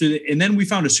insurance. And then we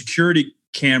found a security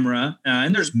camera,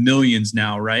 and there's millions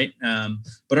now, right?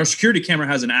 But our security camera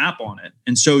has an app on it,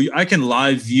 and so I can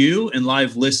live view and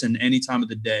live listen any time of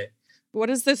the day. What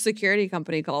is the security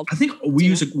company called? I think we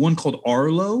use one called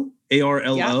Arlo,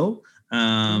 ARLO.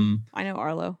 I know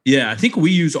Arlo. Yeah, I think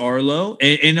we use Arlo,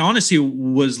 and honestly, it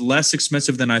was less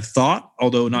expensive than I thought,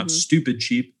 although not stupid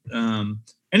cheap. And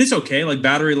it's okay, like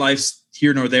battery life's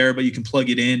here nor there, but you can plug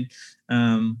it in.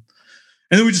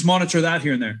 And then we just monitor that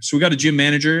here and there. So we got a gym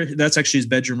manager. That's actually his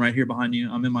bedroom right here behind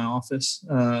you. I'm in my office.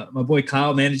 My boy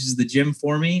Kyle manages the gym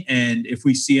for me. And if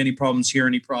we see any problems, hear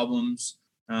any problems.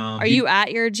 Are you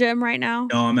at your gym right now?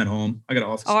 No, I'm at home. I got an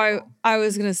office. Oh, I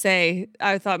was going to say,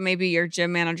 I thought maybe your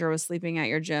gym manager was sleeping at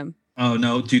your gym. Oh,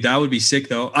 no, dude, that would be sick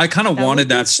though. I kind of wanted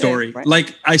that story. Sick, right?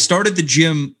 Like I started the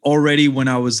gym already when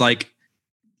I was like,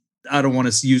 I don't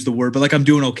want to use the word, but like I'm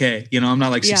doing okay. You know, I'm not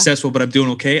like successful, but I'm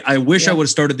doing okay. I wish I would have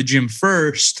started the gym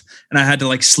first and I had to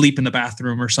like sleep in the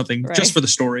bathroom or something just for the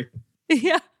story.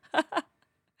 Yeah.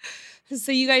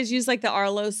 So you guys use like the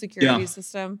Arlo security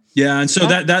system? Yeah. And so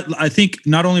that I think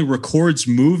not only records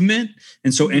movement.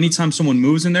 And so anytime someone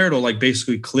moves in there, it'll like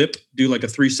basically do like a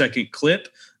 3-second clip.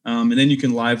 And then you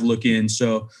can live look in.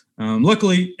 So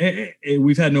luckily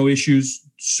we've had no issues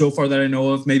so far that I know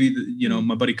of. Maybe,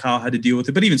 my buddy Kyle had to deal with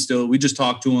it, but even still, we just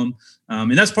talked to him.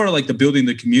 And that's part of like the building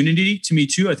the community to me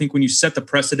too. I think when you set the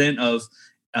precedent of,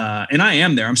 and I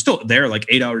am there, I'm still there like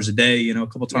 8 hours a day, a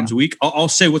couple of times a week. I'll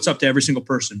say what's up to every single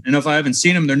person. And if I haven't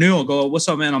seen them, they're new, I'll go, what's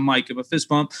up, man? I'm Mike. Give a fist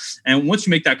bump. And once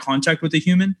you make that contact with a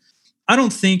human, I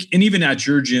don't think, and even at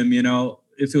your gym,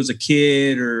 if it was a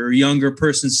kid or a younger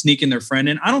person sneaking their friend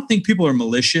in, I don't think people are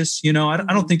malicious. I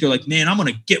don't think they're like, man, I'm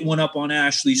going to get one up on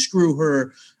Ashley, screw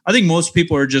her. I think most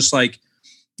people are just like,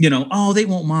 oh, they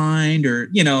won't mind,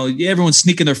 or, everyone's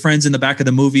sneaking their friends in the back of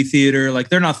the movie theater. Like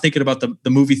they're not thinking about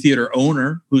the movie theater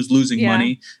owner who's losing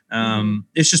money.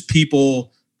 It's just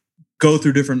people go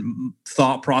through different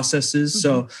thought processes.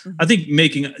 So I think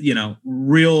making,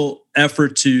 real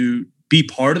effort to be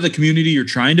part of the community you're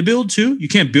trying to build too. You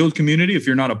can't build community if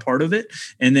you're not a part of it.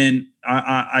 And then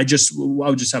I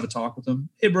would just have a talk with them.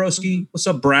 Hey, broski, what's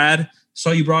up, Brad?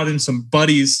 Saw you brought in some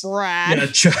buddies.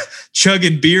 Brad.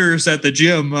 Chugging beers at the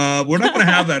gym. We're not going to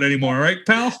have that anymore, right,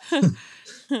 pal?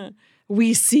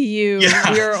 We see you.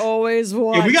 Yeah. We're always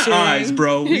watching. Yeah, we got eyes,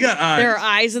 bro. We got eyes. There are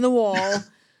eyes in the wall.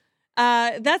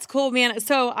 That's cool, man.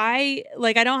 So I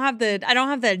don't have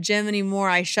that gym anymore.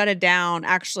 I shut it down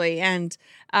actually. And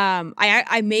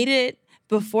I made it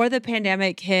before the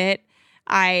pandemic hit.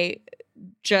 I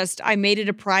made it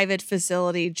a private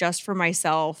facility just for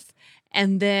myself.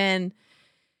 And then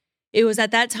it was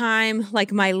at that time,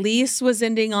 like my lease was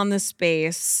ending on the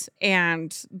space,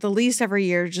 and the lease every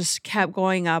year just kept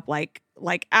going up like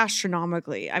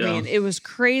astronomically. I mean, it was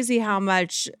crazy how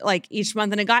much like each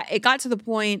month. And it got to the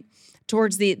point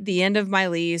towards the end of my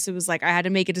lease, it was like I had to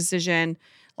make a decision.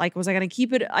 Like, was I going to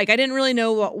keep it? Like, I didn't really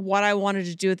know what I wanted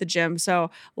to do at the gym. So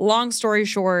long story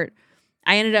short,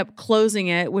 I ended up closing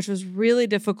it, which was really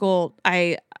difficult.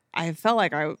 I felt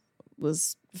like I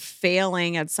was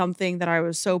failing at something that I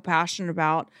was so passionate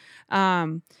about.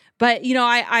 But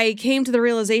I came to the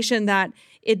realization that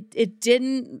it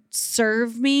didn't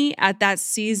serve me at that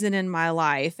season in my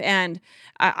life. And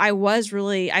I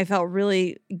felt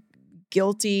really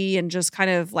guilty and just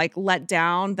kind of like let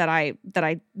down that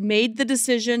I made the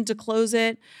decision to close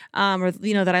it, or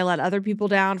that I let other people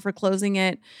down for closing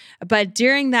it. But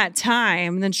during that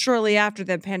time, then shortly after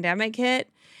the pandemic hit,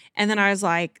 and then I was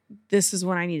like, this is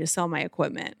when I need to sell my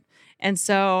equipment. And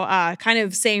so kind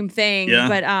of same thing,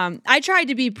 but I tried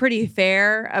to be pretty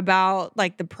fair about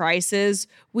like the prices.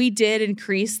 We did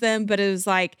increase them, but it was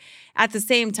like at the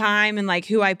same time, and like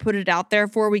who I put it out there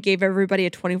for, we gave everybody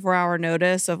a 24-hour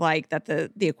notice of like that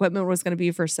the equipment was going to be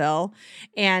for sale.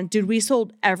 And dude, we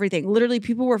sold everything. Literally,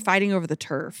 people were fighting over the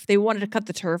turf. They wanted to cut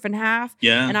the turf in half.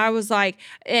 Yeah. And I was like,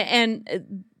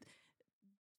 and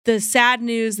the sad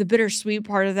news, the bittersweet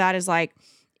part of that is like,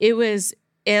 it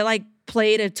like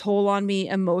played a toll on me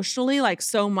emotionally, like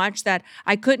so much that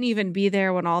I couldn't even be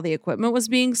there when all the equipment was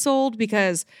being sold,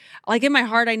 because like in my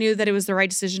heart, I knew that it was the right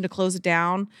decision to close it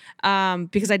down.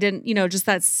 Because I didn't, just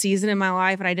that season in my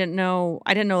life, and I didn't know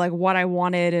like what I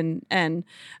wanted. And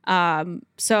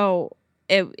so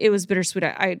it was bittersweet.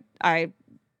 I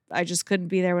just couldn't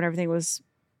be there when everything was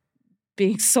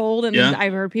being sold, and I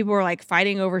heard people were like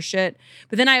fighting over shit.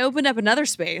 But then I opened up another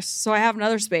space, so I have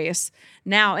another space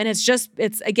now, and it's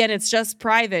just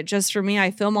private, just for me.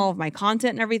 I film all of my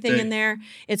content and everything in there.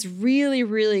 It's really,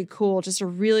 really cool, just a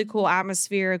really cool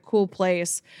atmosphere, a cool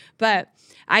place. But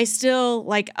I still,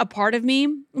 like, a part of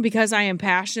me, because I am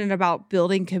passionate about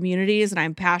building communities and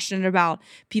I'm passionate about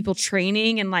people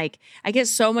training, and like I get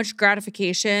so much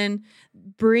gratification.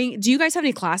 Do you guys have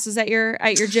any classes at your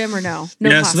gym or no? No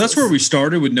classes. So that's where we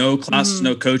started, with no classes,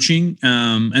 no coaching.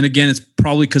 And again, it's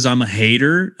probably because I'm a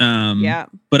hater.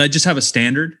 But I just have a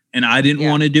standard, and I didn't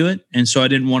want to do it. And so I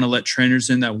didn't want to let trainers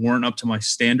in that weren't up to my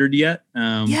standard yet.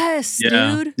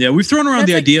 Dude. Yeah. We've thrown around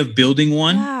the idea of building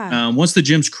one. Once the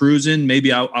gym's cruising,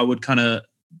 maybe I would kind of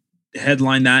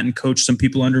headline that and coach some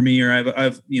people under me, or I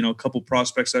have a couple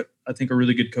prospects that I think are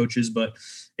really good coaches, but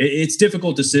it's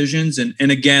difficult decisions. And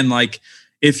again, like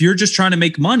if you're just trying to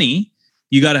make money,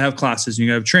 you got to have classes, you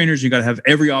got to have trainers, you got to have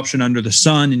every option under the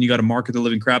sun, and you got to market the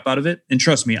living crap out of it. And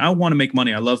trust me, I want to make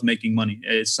money. I love making money.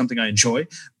 It's something I enjoy.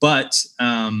 But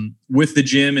with the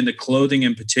gym and the clothing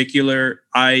in particular,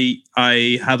 I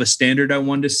have a standard I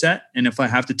wanted to set. And if I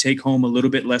have to take home a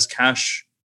little bit less cash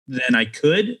than I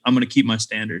could, I'm going to keep my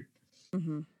standard.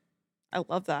 Mm-hmm. I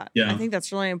love that. Yeah. I think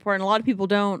that's really important. A lot of people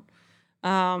don't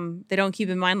keep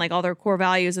in mind like all their core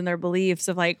values and their beliefs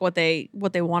of like what they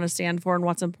want to stand for and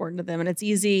what's important to them. And it's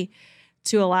easy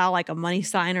to allow like a money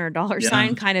sign or a dollar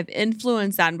sign kind of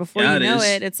influence that. And before you know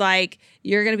it, it's like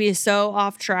you're going to be so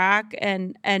off track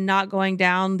and not going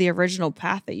down the original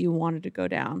path that you wanted to go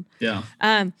down. Yeah.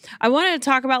 I wanted to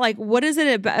talk about like, what is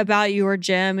it about your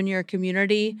gym and your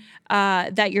community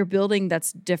that you're building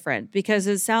that's different? Because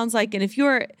it sounds like, and if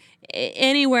you're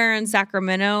anywhere in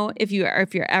Sacramento, if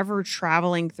you're ever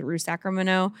traveling through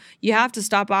Sacramento, you have to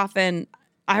stop off, and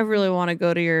I really want to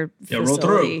go to your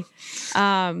facility.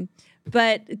 Roll through.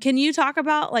 But can you talk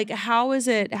about like what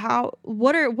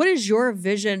is your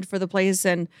vision for the place,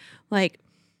 and like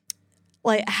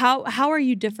how are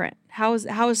you different? How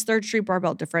is Third Street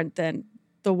Barbell different than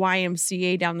the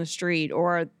YMCA down the street,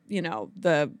 or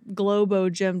the Globo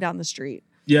gym down the street?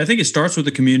 Yeah, I think it starts with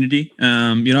the community.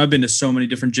 I've been to so many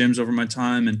different gyms over my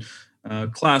time, and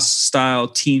class style,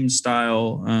 team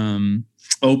style,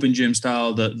 open gym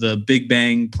style, the Big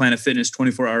Bang, Planet Fitness,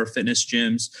 24-hour fitness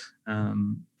gyms.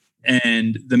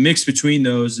 And the mix between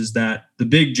those is that the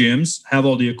big gyms have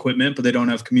all the equipment, but they don't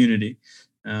have community.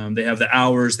 They have the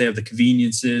hours, they have the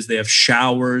conveniences, they have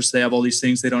showers, they have all these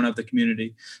things. They don't have the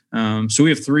community. So we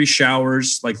have 3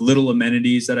 showers, like little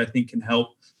amenities that I think can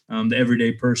help the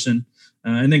everyday person.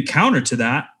 And then counter to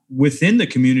that, within the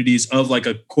communities of like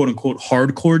a quote unquote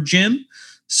hardcore gym,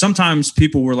 sometimes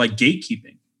people were like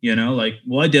gatekeeping, like,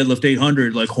 well, I deadlift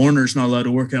 800, like Horner's not allowed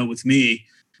to work out with me.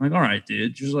 I'm like, all right,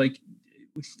 dude, just like,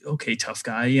 okay, tough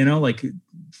guy, like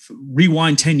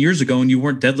rewind 10 years ago and you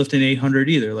weren't deadlifting 800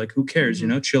 either. Like, who cares,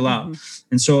 chill out.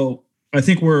 And so I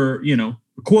think we're,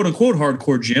 quote unquote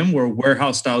hardcore gym. We're a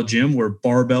warehouse style gym. We're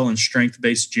barbell and strength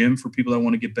based gym for people that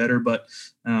want to get better. But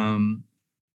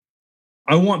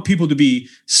I want people to be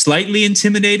slightly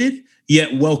intimidated,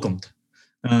 yet welcomed.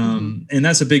 And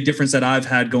that's a big difference that I've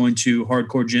had going to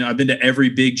hardcore gym. I've been to every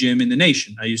big gym in the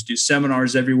nation. I used to do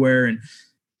seminars everywhere, and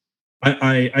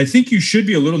I think you should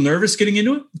be a little nervous getting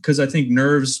into it because I think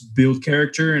nerves build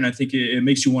character, and I think it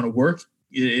makes you want to work.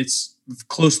 It's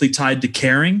closely tied to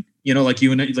caring. Like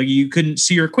you couldn't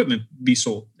see your equipment be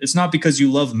sold. It's not because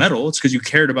you love metal; it's because you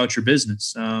cared about your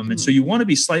business. And so you want to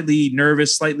be slightly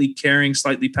nervous, slightly caring,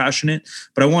 slightly passionate.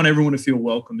 But I want everyone to feel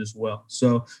welcome as well.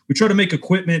 So we try to make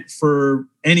equipment for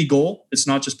any goal. It's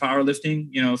not just powerlifting.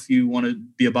 If you want to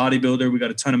be a bodybuilder, we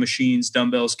got a ton of machines,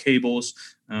 dumbbells, cables.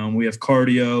 We have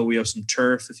cardio. We have some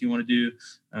turf if you want to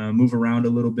do move around a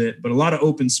little bit, but a lot of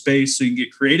open space so you can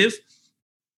get creative.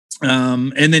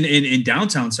 And then in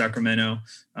downtown Sacramento,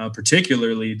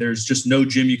 particularly, there's just no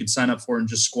gym you can sign up for and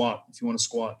just squat if you want to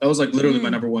squat. That was like literally my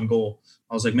number one goal.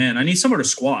 I was like, man, I need somewhere to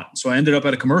squat. So I ended up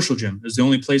at a commercial gym. It was the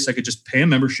only place I could just pay a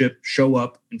membership, show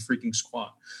up, and freaking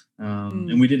squat.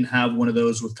 And we didn't have one of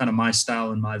those with kind of my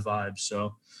style and my vibe.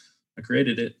 So I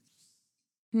created it.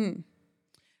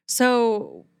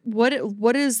 So what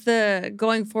is the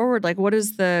going forward? Like, what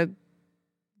is the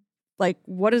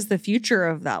future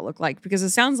of that look like? Because it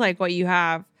sounds like what you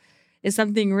have is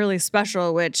something really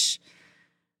special, which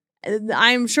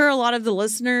I'm sure a lot of the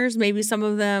listeners, maybe some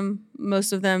of them,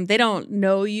 most of them, they don't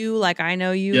know you like I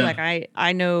know you. Yeah. Like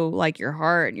I know like your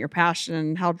heart and your passion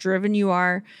and how driven you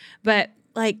are. But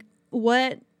like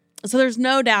so there's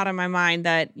no doubt in my mind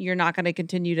that you're not going to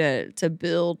continue to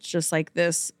build just like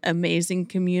this amazing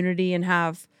community and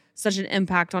have such an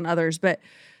impact on others. But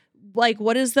like,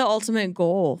 what is the ultimate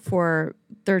goal for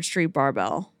Third Street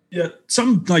Barbell? Yeah,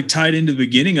 something like tied into the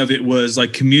beginning of it was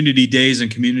like community days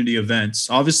and community events.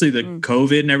 Obviously, the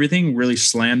COVID and everything really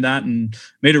slammed that and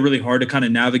made it really hard to kind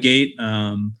of navigate.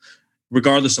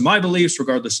 Regardless of my beliefs,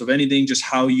 regardless of anything, just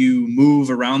how you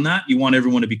move around that. You want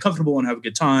everyone to be comfortable and have a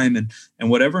good time and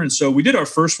whatever. And so we did our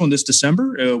first one this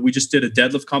December. We just did a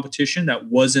deadlift competition that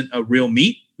wasn't a real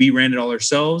meet. We ran it all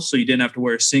ourselves, so you didn't have to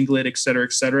wear a singlet, et cetera,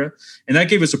 et cetera. And that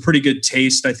gave us a pretty good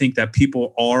taste. I think that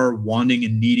people are wanting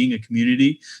and needing a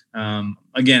community.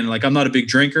 Again, like I'm not a big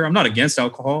drinker. I'm not against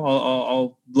alcohol.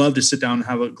 I'll love to sit down and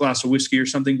have a glass of whiskey or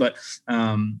something. But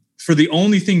for the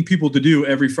only thing people to do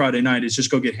every Friday night is just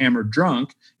go get hammered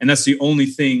drunk. And that's the only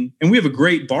thing. And we have a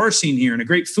great bar scene here and a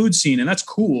great food scene, and that's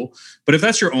cool. But if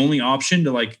that's your only option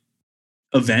to like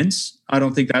events, I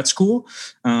don't think that's cool.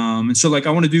 And so like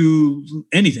I want to do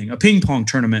anything, a ping pong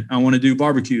tournament. I want to do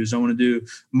barbecues. I want to do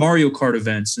Mario Kart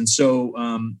events. And so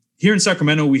here in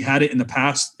Sacramento, we had it in the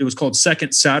past. It was called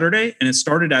Second Saturday, and it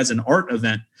started as an art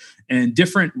event. And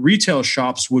different retail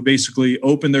shops would basically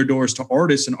open their doors to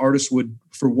artists, and artists would,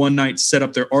 for one night, set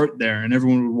up their art there, and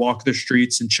everyone would walk the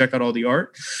streets and check out all the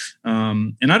art.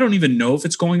 And I don't even know if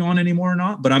it's going on anymore or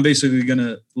not, but I'm basically going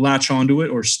to latch onto it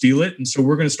or steal it. And so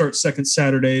we're going to start Second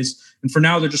Saturdays. And for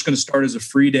now, they're just going to start as a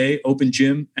free day, open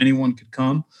gym. Anyone could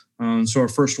come. So our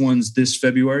first one's this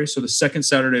February. So the second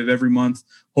Saturday of every month,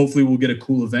 hopefully we'll get a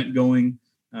cool event going.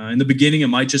 In the beginning, it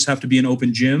might just have to be an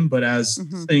open gym, but as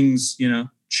things,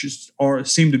 just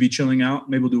seem to be chilling out,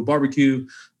 maybe we'll do a barbecue,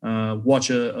 watch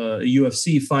a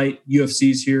UFC fight.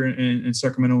 UFC's here in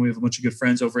Sacramento. We have a bunch of good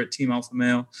friends over at Team Alpha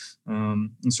Male.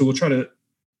 And so we'll try to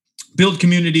build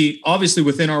community, obviously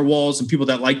within our walls, and people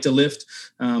that like to lift.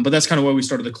 But that's kind of why we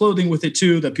started the clothing with it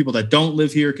too, that people that don't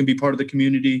live here can be part of the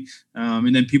community.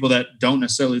 And then people that don't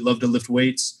necessarily love to lift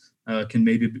weights can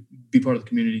maybe be part of the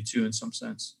community too, in some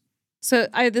sense. So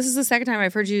this is the second time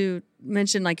I've heard you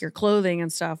mention like your clothing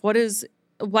and stuff.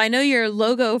 Well, I know your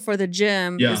logo for the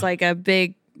gym is like a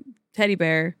big teddy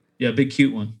bear. Yeah, big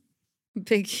cute one.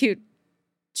 Big cute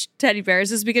teddy bear.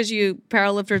 Is this because you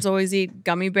powerlifters always eat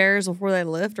gummy bears before they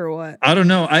lift, or what? I don't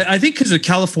know. I think because of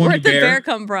California Where'd the bear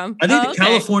come from? I think the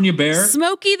California bear.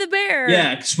 Smokey the bear.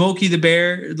 Yeah, Smokey the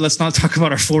bear. Let's not talk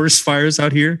about our forest fires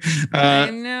out here. I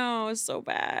know, it's so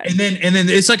bad. And then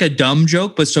it's like a dumb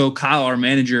joke, but so Kyle, our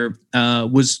manager,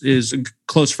 is a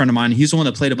close friend of mine. He's the one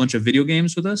that played a bunch of video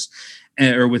games with us,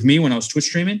 or with me when I was Twitch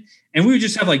streaming. And we would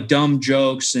just have like dumb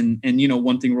jokes and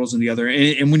one thing rolls in the other.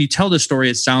 And when you tell the story,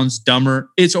 it sounds dumber.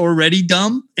 It's already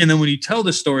dumb. And then when you tell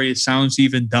the story, it sounds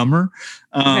even dumber.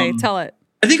 Okay, tell it.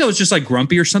 I think I was just like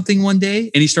grumpy or something one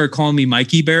day, and he started calling me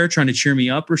Mikey Bear, trying to cheer me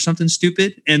up or something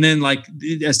stupid. And then like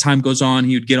as time goes on,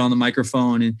 he would get on the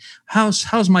microphone and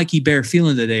how's Mikey Bear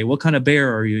feeling today? What kind of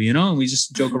bear are you? And we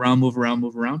just joke around, move around.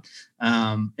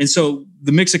 And so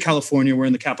the mix of California, we're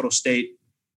in the capital state.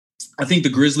 I think the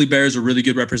grizzly bear is a really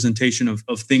good representation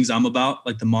of things I'm about,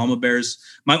 like the mama bears.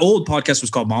 My old podcast was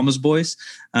called Mama's Boys.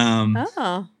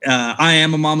 I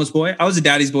am a mama's boy. I was a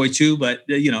daddy's boy too, but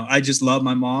I just love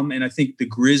my mom. And I think the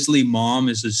grizzly mom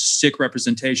is a sick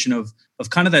representation of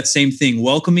kind of that same thing,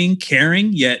 welcoming,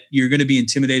 caring, yet you're going to be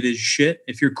intimidated as shit.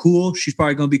 If you're cool, she's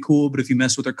probably going to be cool. But if you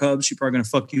mess with her cubs, she's probably going to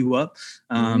fuck you up.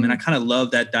 And I kind of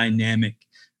love that dynamic.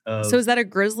 So is that a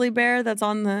grizzly bear that's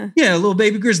on the... Yeah, a little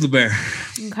baby grizzly bear.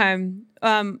 Okay.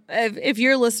 If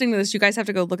you're listening to this, you guys have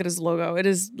to go look at his logo. It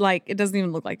is like, it doesn't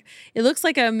even look like... It looks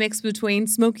like a mix between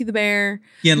Smokey the Bear,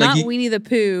 not like, Winnie the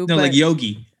Pooh. No, like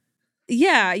Yogi.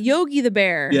 Yeah, Yogi the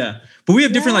Bear. Yeah. But we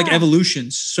have different like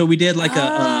evolutions. So we did like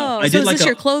is this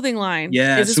your clothing line?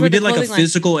 Yeah. So we did like a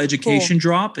physical education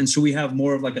drop. And so we have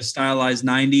more of like a stylized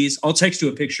 90s. I'll text you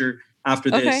a picture after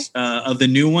this of the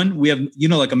new one. We have,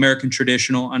 like American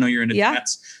traditional. I know you're into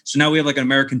cats. So now we have like an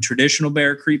American traditional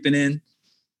bear creeping in.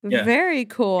 Yeah. Very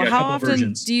cool. How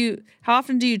often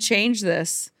do you change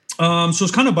this? So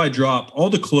it's kind of by drop. All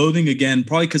the clothing, again,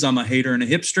 probably because I'm a hater and a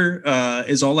hipster,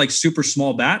 is all like super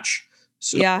small batch.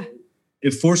 So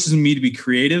it forces me to be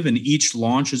creative, and each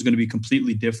launch is going to be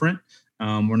completely different.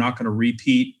 We're not going to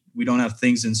repeat. We don't have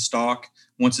things in stock.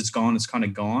 Once it's gone, it's kind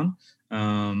of gone.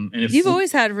 And if you've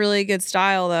always had really good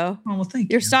style, though. Oh, well,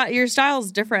 thank you. Your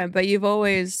style's different, but you've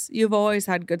always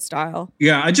had good style.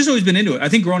 Yeah, I just always been into it. I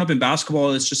think growing up in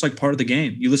basketball, it's just like part of the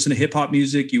game. You listen to hip hop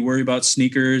music, you worry about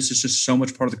sneakers. It's just so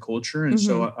much part of the culture, and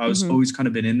so I was always kind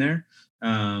of been in there.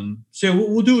 So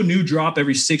we'll do a new drop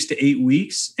every 6 to 8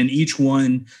 weeks, and each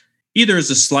one either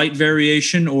is a slight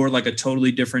variation or like a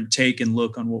totally different take and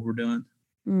look on what we're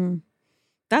doing.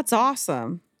 That's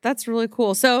awesome. That's really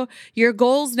cool. So your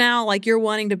goals now, like you're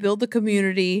wanting to build the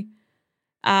community.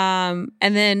 And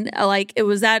then like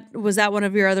was that one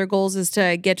of your other goals, is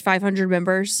to get 500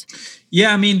 members?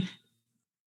 Yeah. I mean,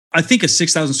 I think a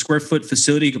 6,000 square foot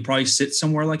facility could probably sit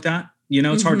somewhere like that.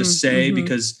 It's hard to say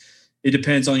because it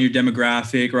depends on your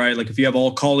demographic, right? Like if you have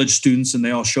all college students and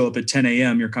they all show up at 10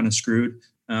 a.m., you're kind of screwed.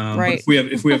 Right. But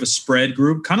if we have a spread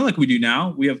group, kind of like we do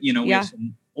now, we have, we have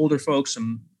some older folks,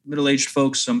 some middle-aged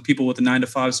folks, some people with a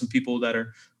 9-to-5, some people that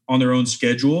are on their own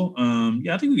schedule.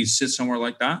 I think we can sit somewhere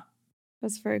like that.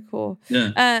 That's very cool.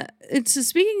 Yeah. So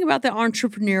speaking about the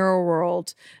entrepreneurial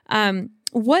world,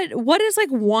 what is like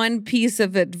one piece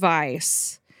of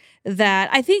advice that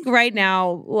I think right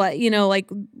now,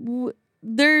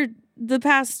 the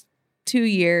past 2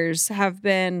 years have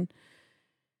been,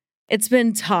 it's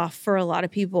been tough for a lot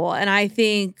of people. And I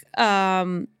think,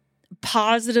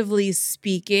 positively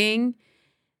speaking,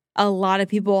 a lot of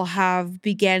people have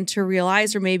began to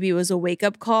realize, or maybe it was a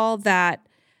wake-up call, that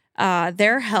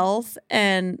their health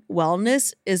and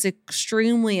wellness is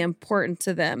extremely important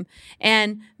to them.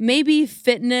 And maybe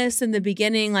fitness in the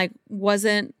beginning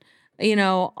wasn't,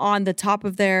 on the top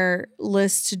of their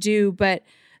list to do, but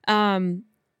I'm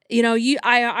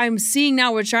seeing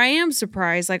now, which I am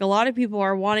surprised, like a lot of people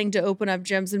are wanting to open up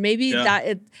gyms, and maybe that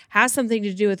it has something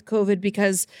to do with COVID,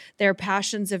 because their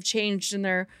passions have changed and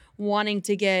they're wanting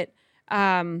to get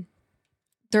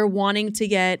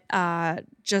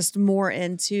just more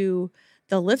into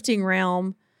the lifting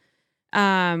realm.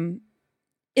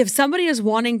 If somebody is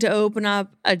wanting to open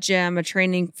up a gym, a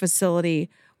training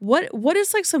facility, what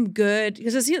is like some good,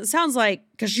 because it sounds like,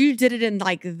 because you did it in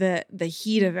like the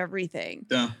heat of everything.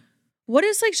 Yeah. What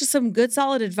is like just some good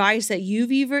solid advice that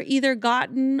you've either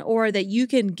gotten or that you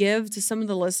can give to some of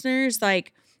the listeners,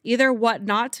 like either what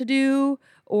not to do,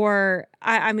 or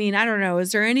I mean, I don't know.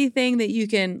 Is there anything that you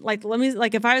can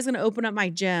if I was going to open up my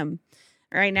gym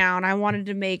right now and I wanted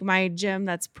to make my gym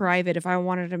that's private, if I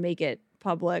wanted to make it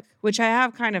public, which I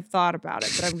have kind of thought about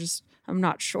it, but I'm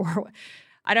not sure.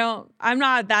 I'm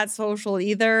not that social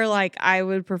either. Like I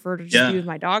would prefer to just be with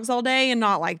my dogs all day and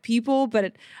not like people,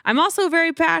 but I'm also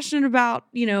very passionate about,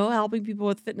 helping people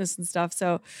with fitness and stuff.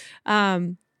 So,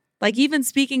 even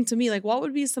speaking to me, like what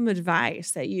would be some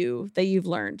advice that you've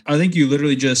learned? I think you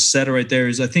literally just said it right there.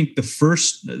 Is I think the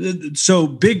first, so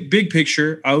big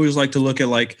picture, I always like to look at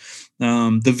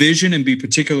the vision and be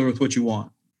particular with what you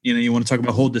want. You want to talk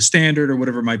about hold the standard or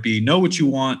whatever it might be. Know what you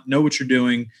want, know what you're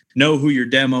doing, know who your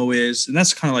demo is. And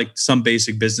that's kind of like some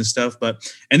basic business stuff.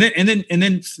 But, and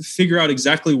then figure out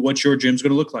exactly what your gym's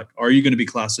going to look like. Are you going to be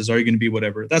classes? Are you going to be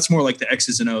whatever? That's more like the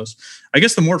X's and O's. I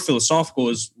guess the more philosophical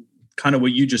is kind of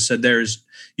what you just said there, is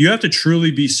you have to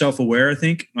truly be self-aware. I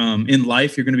think in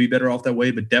life, you're going to be better off that way,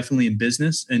 but definitely in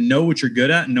business, and know what you're good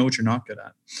at and know what you're not good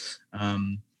at.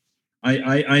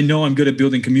 I know I'm good at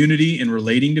building community and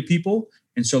relating to people.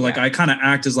 And so like I kind of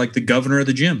act as like the governor of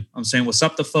the gym. I'm saying what's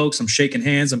up to folks. I'm shaking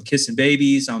hands. I'm kissing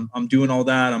babies. I'm doing all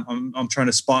that. I'm trying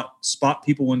to spot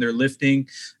people when they're lifting.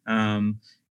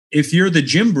 If you're the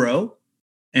gym bro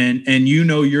and you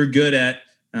know you're good at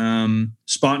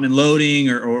spotting and loading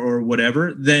or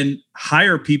whatever, then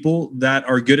hire people that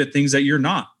are good at things that you're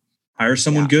not. Hire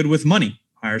someone good with money.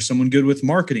 Hire someone good with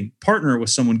marketing. Partner with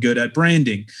someone good at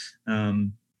branding.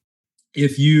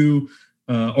 If you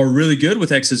are really good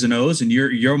with X's and O's and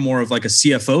you're more of like a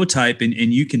CFO type and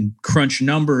you can crunch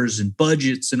numbers and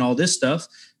budgets and all this stuff,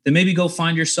 then maybe go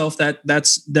find yourself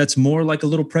that's more like a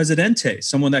little presidente,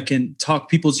 someone that can talk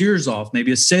people's ears off,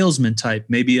 maybe a salesman type,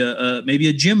 maybe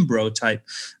a gym bro type.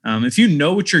 If you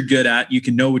know what you're good at, you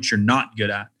can know what you're not good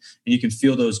at, and you can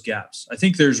fill those gaps. I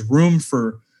think there's room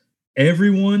for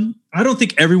everyone. I don't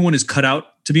think everyone is cut out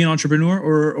to be an entrepreneur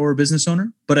or a business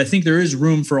owner, but I think there is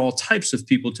room for all types of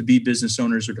people to be business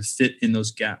owners or to fit in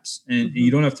those gaps. And you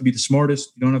don't have to be the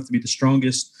smartest. You don't have to be the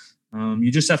strongest.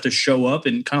 You just have to show up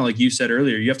and kind of like you said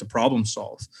earlier, you have to problem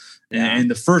solve.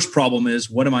 And the first problem is,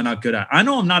 what am I not good at? I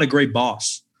know I'm not a great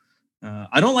boss.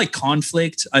 I don't like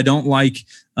conflict. I don't like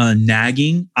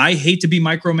nagging. I hate to be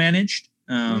micromanaged.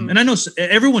 And I know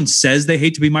everyone says they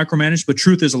hate to be micromanaged, but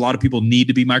truth is a lot of people need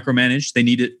to be micromanaged. They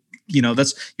need it.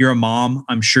 You're a mom.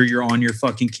 I'm sure you're on your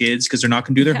fucking kids because they're not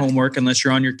going to do their homework unless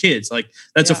you're on your kids. Like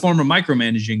that's a form of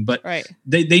micromanaging, but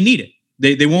they need it.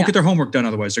 They won't get their homework done.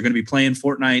 Otherwise they're going to be playing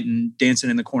Fortnite and dancing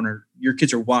in the corner. Your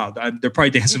kids are wild. They're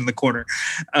probably dancing in the corner.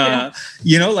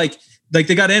 Like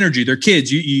they got energy. They're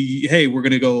kids. Hey, we're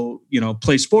going to go,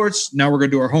 play sports. Now we're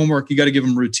going to do our homework. You got to give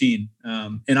them routine.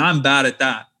 And I'm bad at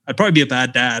that. I'd probably be a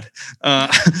bad dad.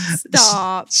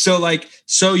 Stop.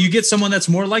 So you get someone that's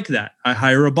more like that. I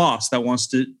hire a boss that wants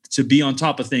to be on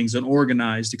top of things and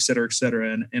organized, et cetera, et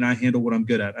cetera. And I handle what I'm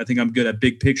good at. I think I'm good at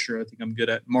big picture. I think I'm good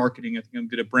at marketing. I think I'm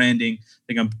good at branding. I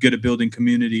think I'm good at building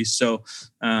communities. So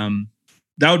that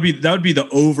would be the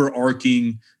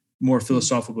overarching, more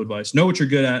philosophical advice. Know what you're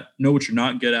good at, know what you're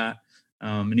not good at,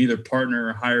 and either partner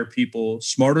or hire people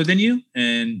smarter than you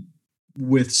and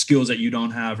with skills that you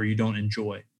don't have or you don't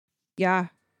enjoy. Yeah,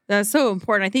 that's so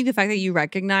important. I think the fact that you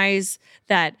recognize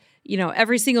that,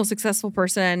 every single successful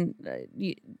person,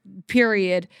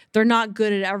 period, they're not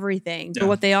good at everything. But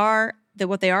what they are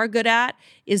good at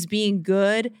is being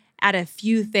good at a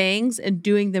few things and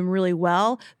doing them really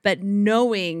well, but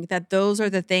knowing that those are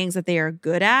the things that they are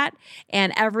good at,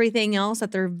 and everything else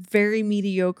that they're very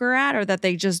mediocre at or that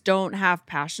they just don't have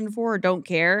passion for or don't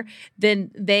care, then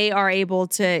they are able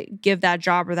to give that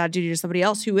job or that duty to somebody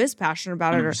else who is passionate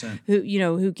about 100%. it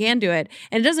or who can do it.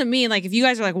 And it doesn't mean like if you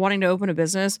guys are like wanting to open a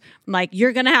business, like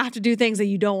you're going to have to do things that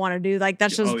you don't want to do. Like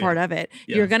that's just part of it.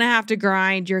 Yeah. You're going to have to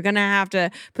grind. You're going to have to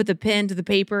put the pen to the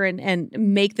paper and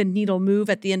make the needle move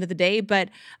at the end of the day. But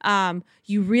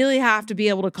you really have to be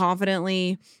able to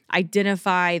confidently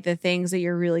identify the things that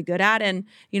you're really good at. And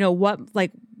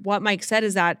what Mike said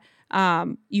is that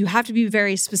you have to be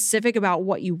very specific about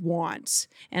what you want.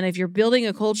 And if you're building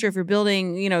a culture, if you're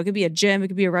building, it could be a gym, it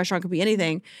could be a restaurant, it could be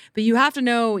anything, but you have to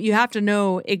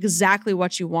know exactly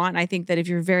what you want. And I think that if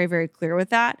you're very, very clear with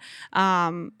that,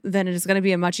 then it is going to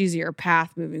be a much easier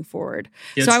path moving forward.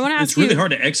 Yeah, so I want to ask you, it's really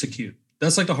hard to execute.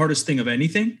 That's like the hardest thing of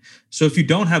anything. So if you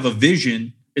don't have a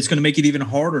vision, it's going to make it even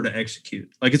harder to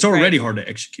execute. Like it's already hard to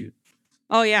execute.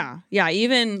 Oh yeah. Yeah.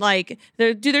 Even like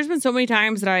there's been so many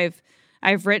times that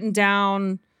I've written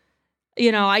down,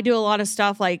 I do a lot of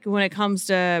stuff like when it comes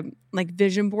to like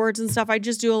vision boards and stuff. I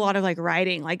just do a lot of like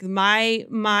writing. Like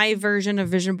my version of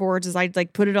vision boards is I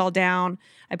like put it all down.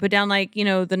 I put down like,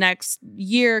 the next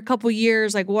year, couple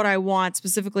years, like what I want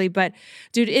specifically. But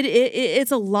dude,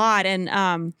 it's a lot.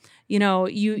 And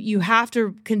you have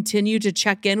to continue to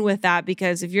check in with that,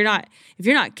 because if you're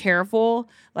not careful,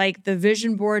 like the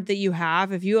vision board that you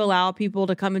have, if you allow people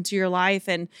to come into your life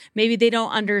and maybe they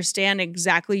don't understand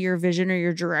exactly your vision or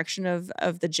your direction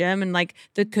of the gym and like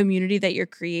the community that you're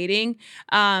creating,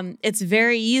 it's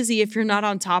very easy if you're not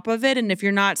on top of it and if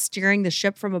you're not steering the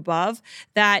ship from above,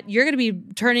 that you're going to be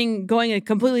going a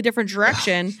completely different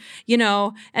direction,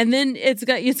 and then it's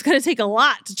going to take a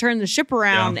lot to turn the ship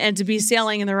around and to be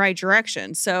sailing in the right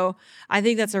direction. So I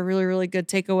think that's a really, really good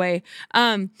takeaway.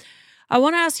 I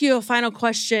want to ask you a final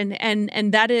question,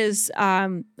 and that is,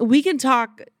 we can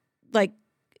talk like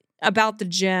about the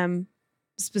gym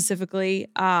specifically,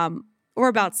 or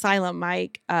about Silent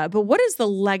Mike, but what is the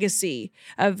legacy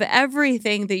of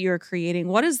everything that you're creating?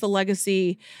 What is the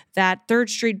legacy that Third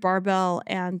Street Barbell,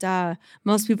 and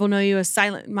most people know you as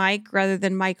Silent Mike rather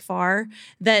than Mike Farr,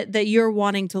 that you're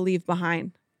wanting to leave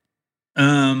behind?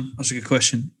 That's a good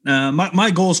question.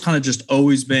 My goal has kind of just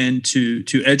always been to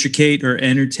educate or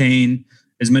entertain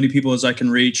as many people as I can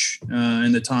reach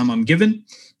in the time I'm given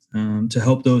to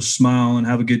help those smile and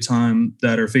have a good time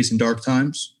that are facing dark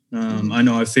times. I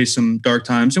know I've faced some dark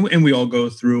times, and we all go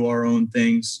through our own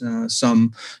things.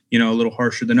 Some, a little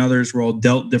harsher than others. We're all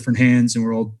dealt different hands, and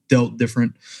we're all dealt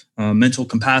different mental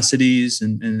capacities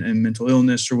and mental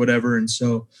illness or whatever. And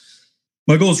so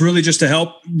my goal is really just to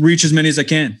help reach as many as I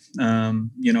can.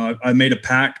 I made a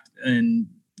pact, and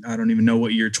I don't even know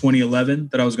what year, 2011,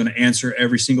 that I was going to answer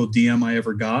every single DM I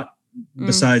ever got,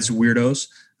 besides weirdos.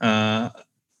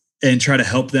 And try to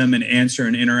help them and answer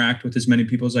and interact with as many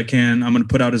people as I can. I'm going to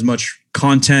put out as much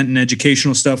content and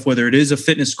educational stuff, whether it is a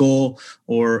fitness goal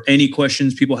or any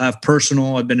questions people have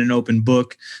personal. I've been an open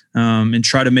book, and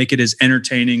try to make it as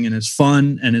entertaining and as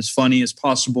fun and as funny as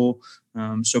possible.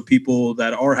 So people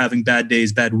that are having bad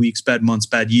days, bad weeks, bad months,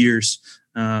 bad years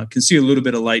can see a little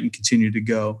bit of light and continue to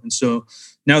go. And so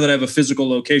now that I have a physical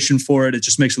location for it, it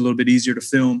just makes it a little bit easier to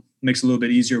film, makes it a little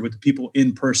bit easier with the people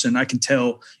in person. I can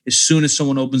tell as soon as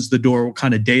someone opens the door what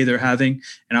kind of day they're having,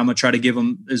 and I'm going to try to give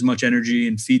them as much energy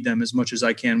and feed them as much as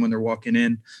I can when they're walking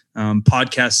in.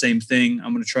 Podcast, same thing.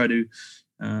 I'm going to try to,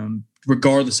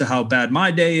 regardless of how bad my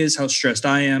day is, how stressed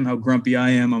I am, how grumpy I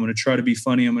am, I'm going to try to be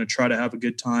funny. I'm going to try to have a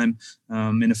good time.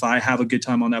 And if I have a good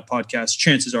time on that podcast,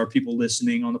 chances are people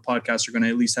listening on the podcast are going to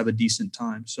at least have a decent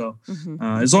time. So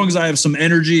as long as I have some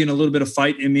energy and a little bit of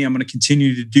fight in me, I'm going to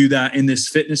continue to do that in this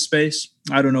fitness space.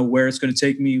 I don't know where it's going to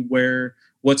take me,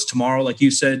 what's tomorrow. Like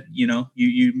you said,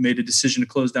 you made a decision to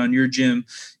close down your gym.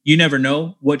 You never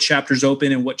know what chapters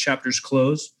open and what chapters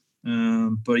close.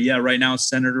 But yeah, right now it's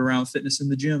centered around fitness in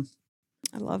the gym.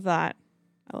 I love that.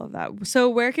 So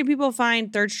where can people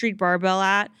find Third Street Barbell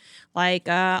at? Like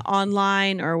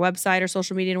online or website or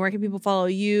social media? And where can people follow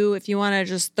you if you want to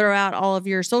just throw out all of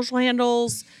your social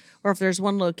handles, or if there's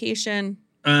one location?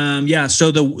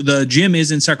 So the gym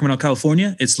is in Sacramento,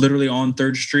 California. It's literally on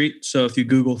 3rd Street. So if you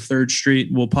Google 3rd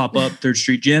Street, will pop up 3rd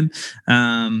Street Gym.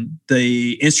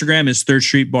 The Instagram is 3rd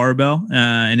Street Barbell,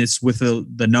 and it's with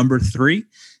the number 3.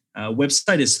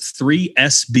 Website is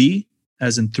 3SB,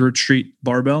 as in 3rd Street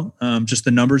Barbell, just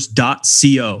the numbers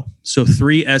 .co. So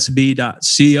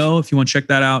 3sb.co if you want to check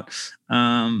that out.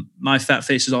 My fat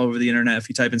face is all over the internet. If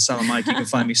you type in Silent Mike, you can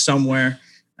find me somewhere.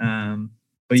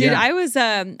 But dude, yeah.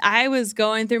 I was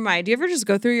going through do you ever just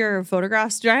go through your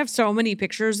photographs? Dude, I have so many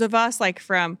pictures of us, like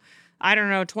from, I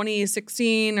don't know,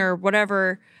 2016 or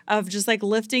whatever, of just like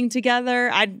lifting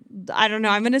together. I don't know.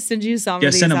 I'm going to send you some. Yeah,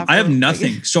 send them. I have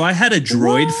nothing. So I had a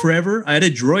Droid forever.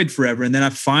 And then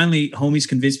homies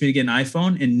convinced me to get an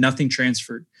iPhone, and nothing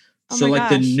transferred. Oh so like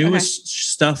gosh. the newest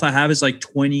stuff I have is like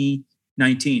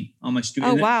 2019 on my studio.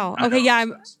 Oh, wow. Okay. Yeah.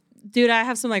 Dude, I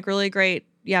have some like really great,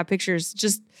 pictures.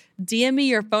 Just DM me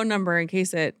your phone number in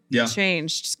case it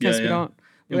changed, just because we don't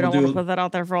want to put that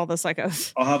out there for all the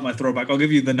psychos. I'll have my throwback. I'll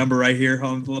give you the number right here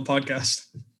on the podcast.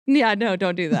 Yeah, no,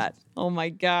 don't do that. Oh my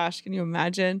gosh. Can you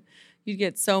imagine? You'd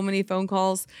get so many phone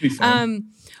calls. And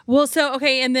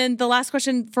then the last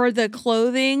question for the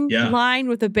clothing line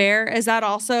with the bear, is that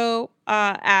also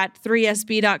at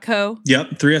 3sb.co? Yep,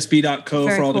 3sb.co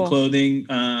for all the clothing.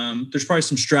 There's probably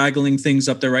some straggling things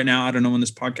up there right now. I don't know when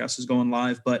this podcast is going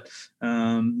live, but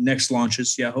next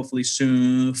launches, hopefully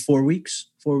soon, 4 weeks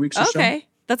or so. Okay.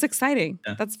 That's exciting.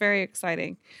 Yeah. That's very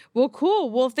exciting. Well, cool.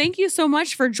 Well, thank you so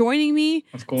much for joining me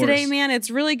today, man. It's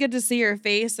really good to see your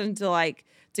face and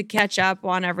to catch up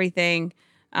on everything.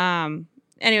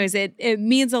 Anyways, it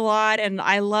means a lot. And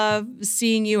I love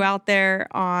seeing you out there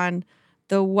on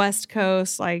the West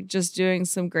Coast, like just doing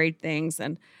some great things.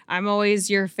 And I'm always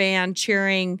your fan,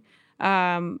 cheering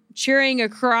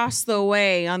across the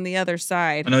way on the other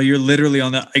side. I know you're literally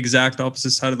on the exact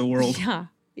opposite side of the world.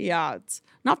 Yeah. It's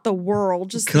not the world,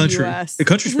 just the country. U.S. The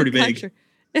country's pretty big.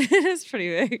 It is pretty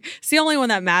big. It's the only one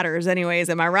that matters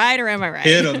anyways. Am I right or am I right?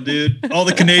 Hit them, dude. All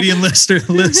the Canadian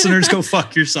listeners, go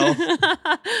fuck yourself.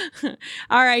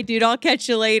 All right, dude. I'll catch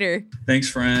you later. Thanks,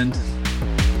 friend.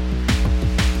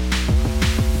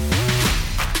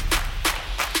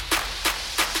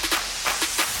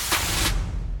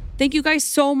 Thank you guys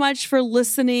so much for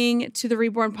listening to the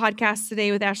Reborn podcast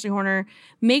today with Ashley Horner.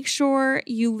 Make sure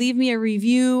you leave me a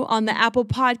review on the Apple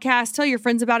Podcast. Tell your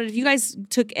friends about it. If you guys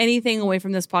took anything away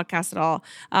from this podcast at all,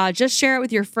 just share it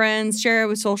with your friends, share it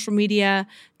with social media,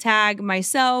 tag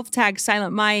myself, tag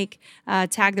Silent Mike,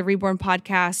 tag the Reborn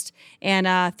podcast. And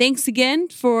thanks again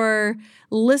for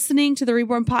listening to the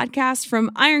Reborn podcast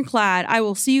from Ironclad. I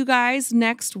will see you guys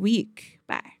next week.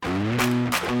 Bye.